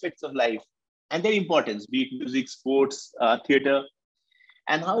finer aspects of life and their importance, be it music, sports, theater,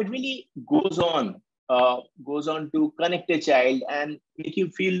 and how it really goes on to connect a child and make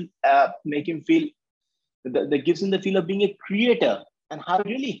him feel that gives him the feel of being a creator, and how it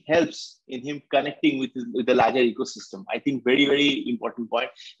really helps in him connecting with the larger ecosystem. I think very, very important point.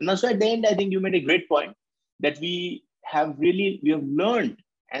 And also at the end, I think you made a great point that we have learned,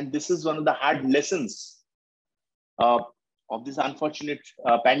 and this is one of the hard lessons of this unfortunate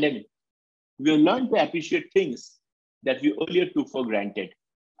pandemic. We have learned to appreciate things that we earlier took for granted.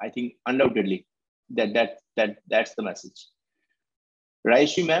 I think undoubtedly that's the message.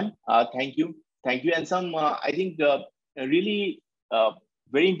 Rajeshree ma'am, thank you. And some, I think, really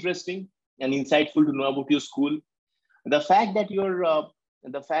very interesting and insightful to know about your school. The fact that your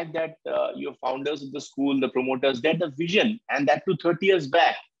founders of the school, the promoters, they had the vision, and that to 30 years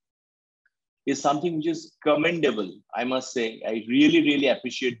back, is something which is commendable, I must say. I really, really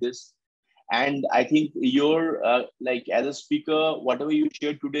appreciate this. And I think your, like as a speaker, whatever you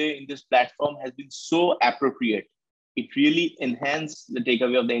shared today in this platform has been so appropriate. It really enhanced the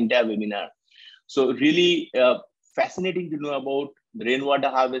takeaway of the entire webinar. So really fascinating to know about the rainwater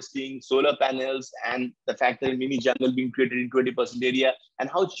harvesting, solar panels, and the fact that a mini jungle being created in 20% area, and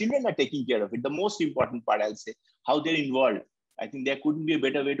how children are taking care of it. The most important part, I'll say, how they're involved. I think there couldn't be a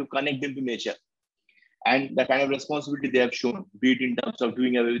better way to connect them to nature. And the kind of responsibility they have shown, be it in terms of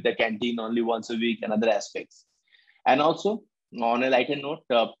doing away with the canteen only once a week and other aspects. And also, on a lighter note,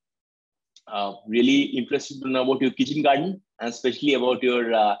 really interested to know about your kitchen garden, and especially about your,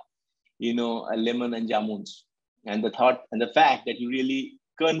 lemon and jamuns, and the thought and the fact that you really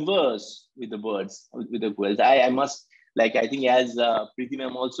converse with the birds, with the quails. I must, like, I think as Priti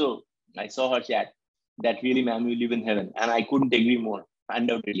ma'am also, I saw her chat, that really, ma'am, you live in heaven. And I couldn't agree more,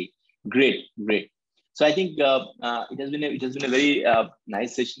 undoubtedly. Great. So I think it has been a very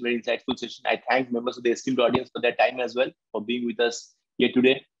nice session, very insightful session. I thank members of the esteemed audience for their time as well, for being with us here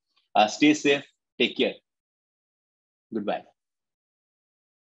today. Stay safe. Take care. Goodbye.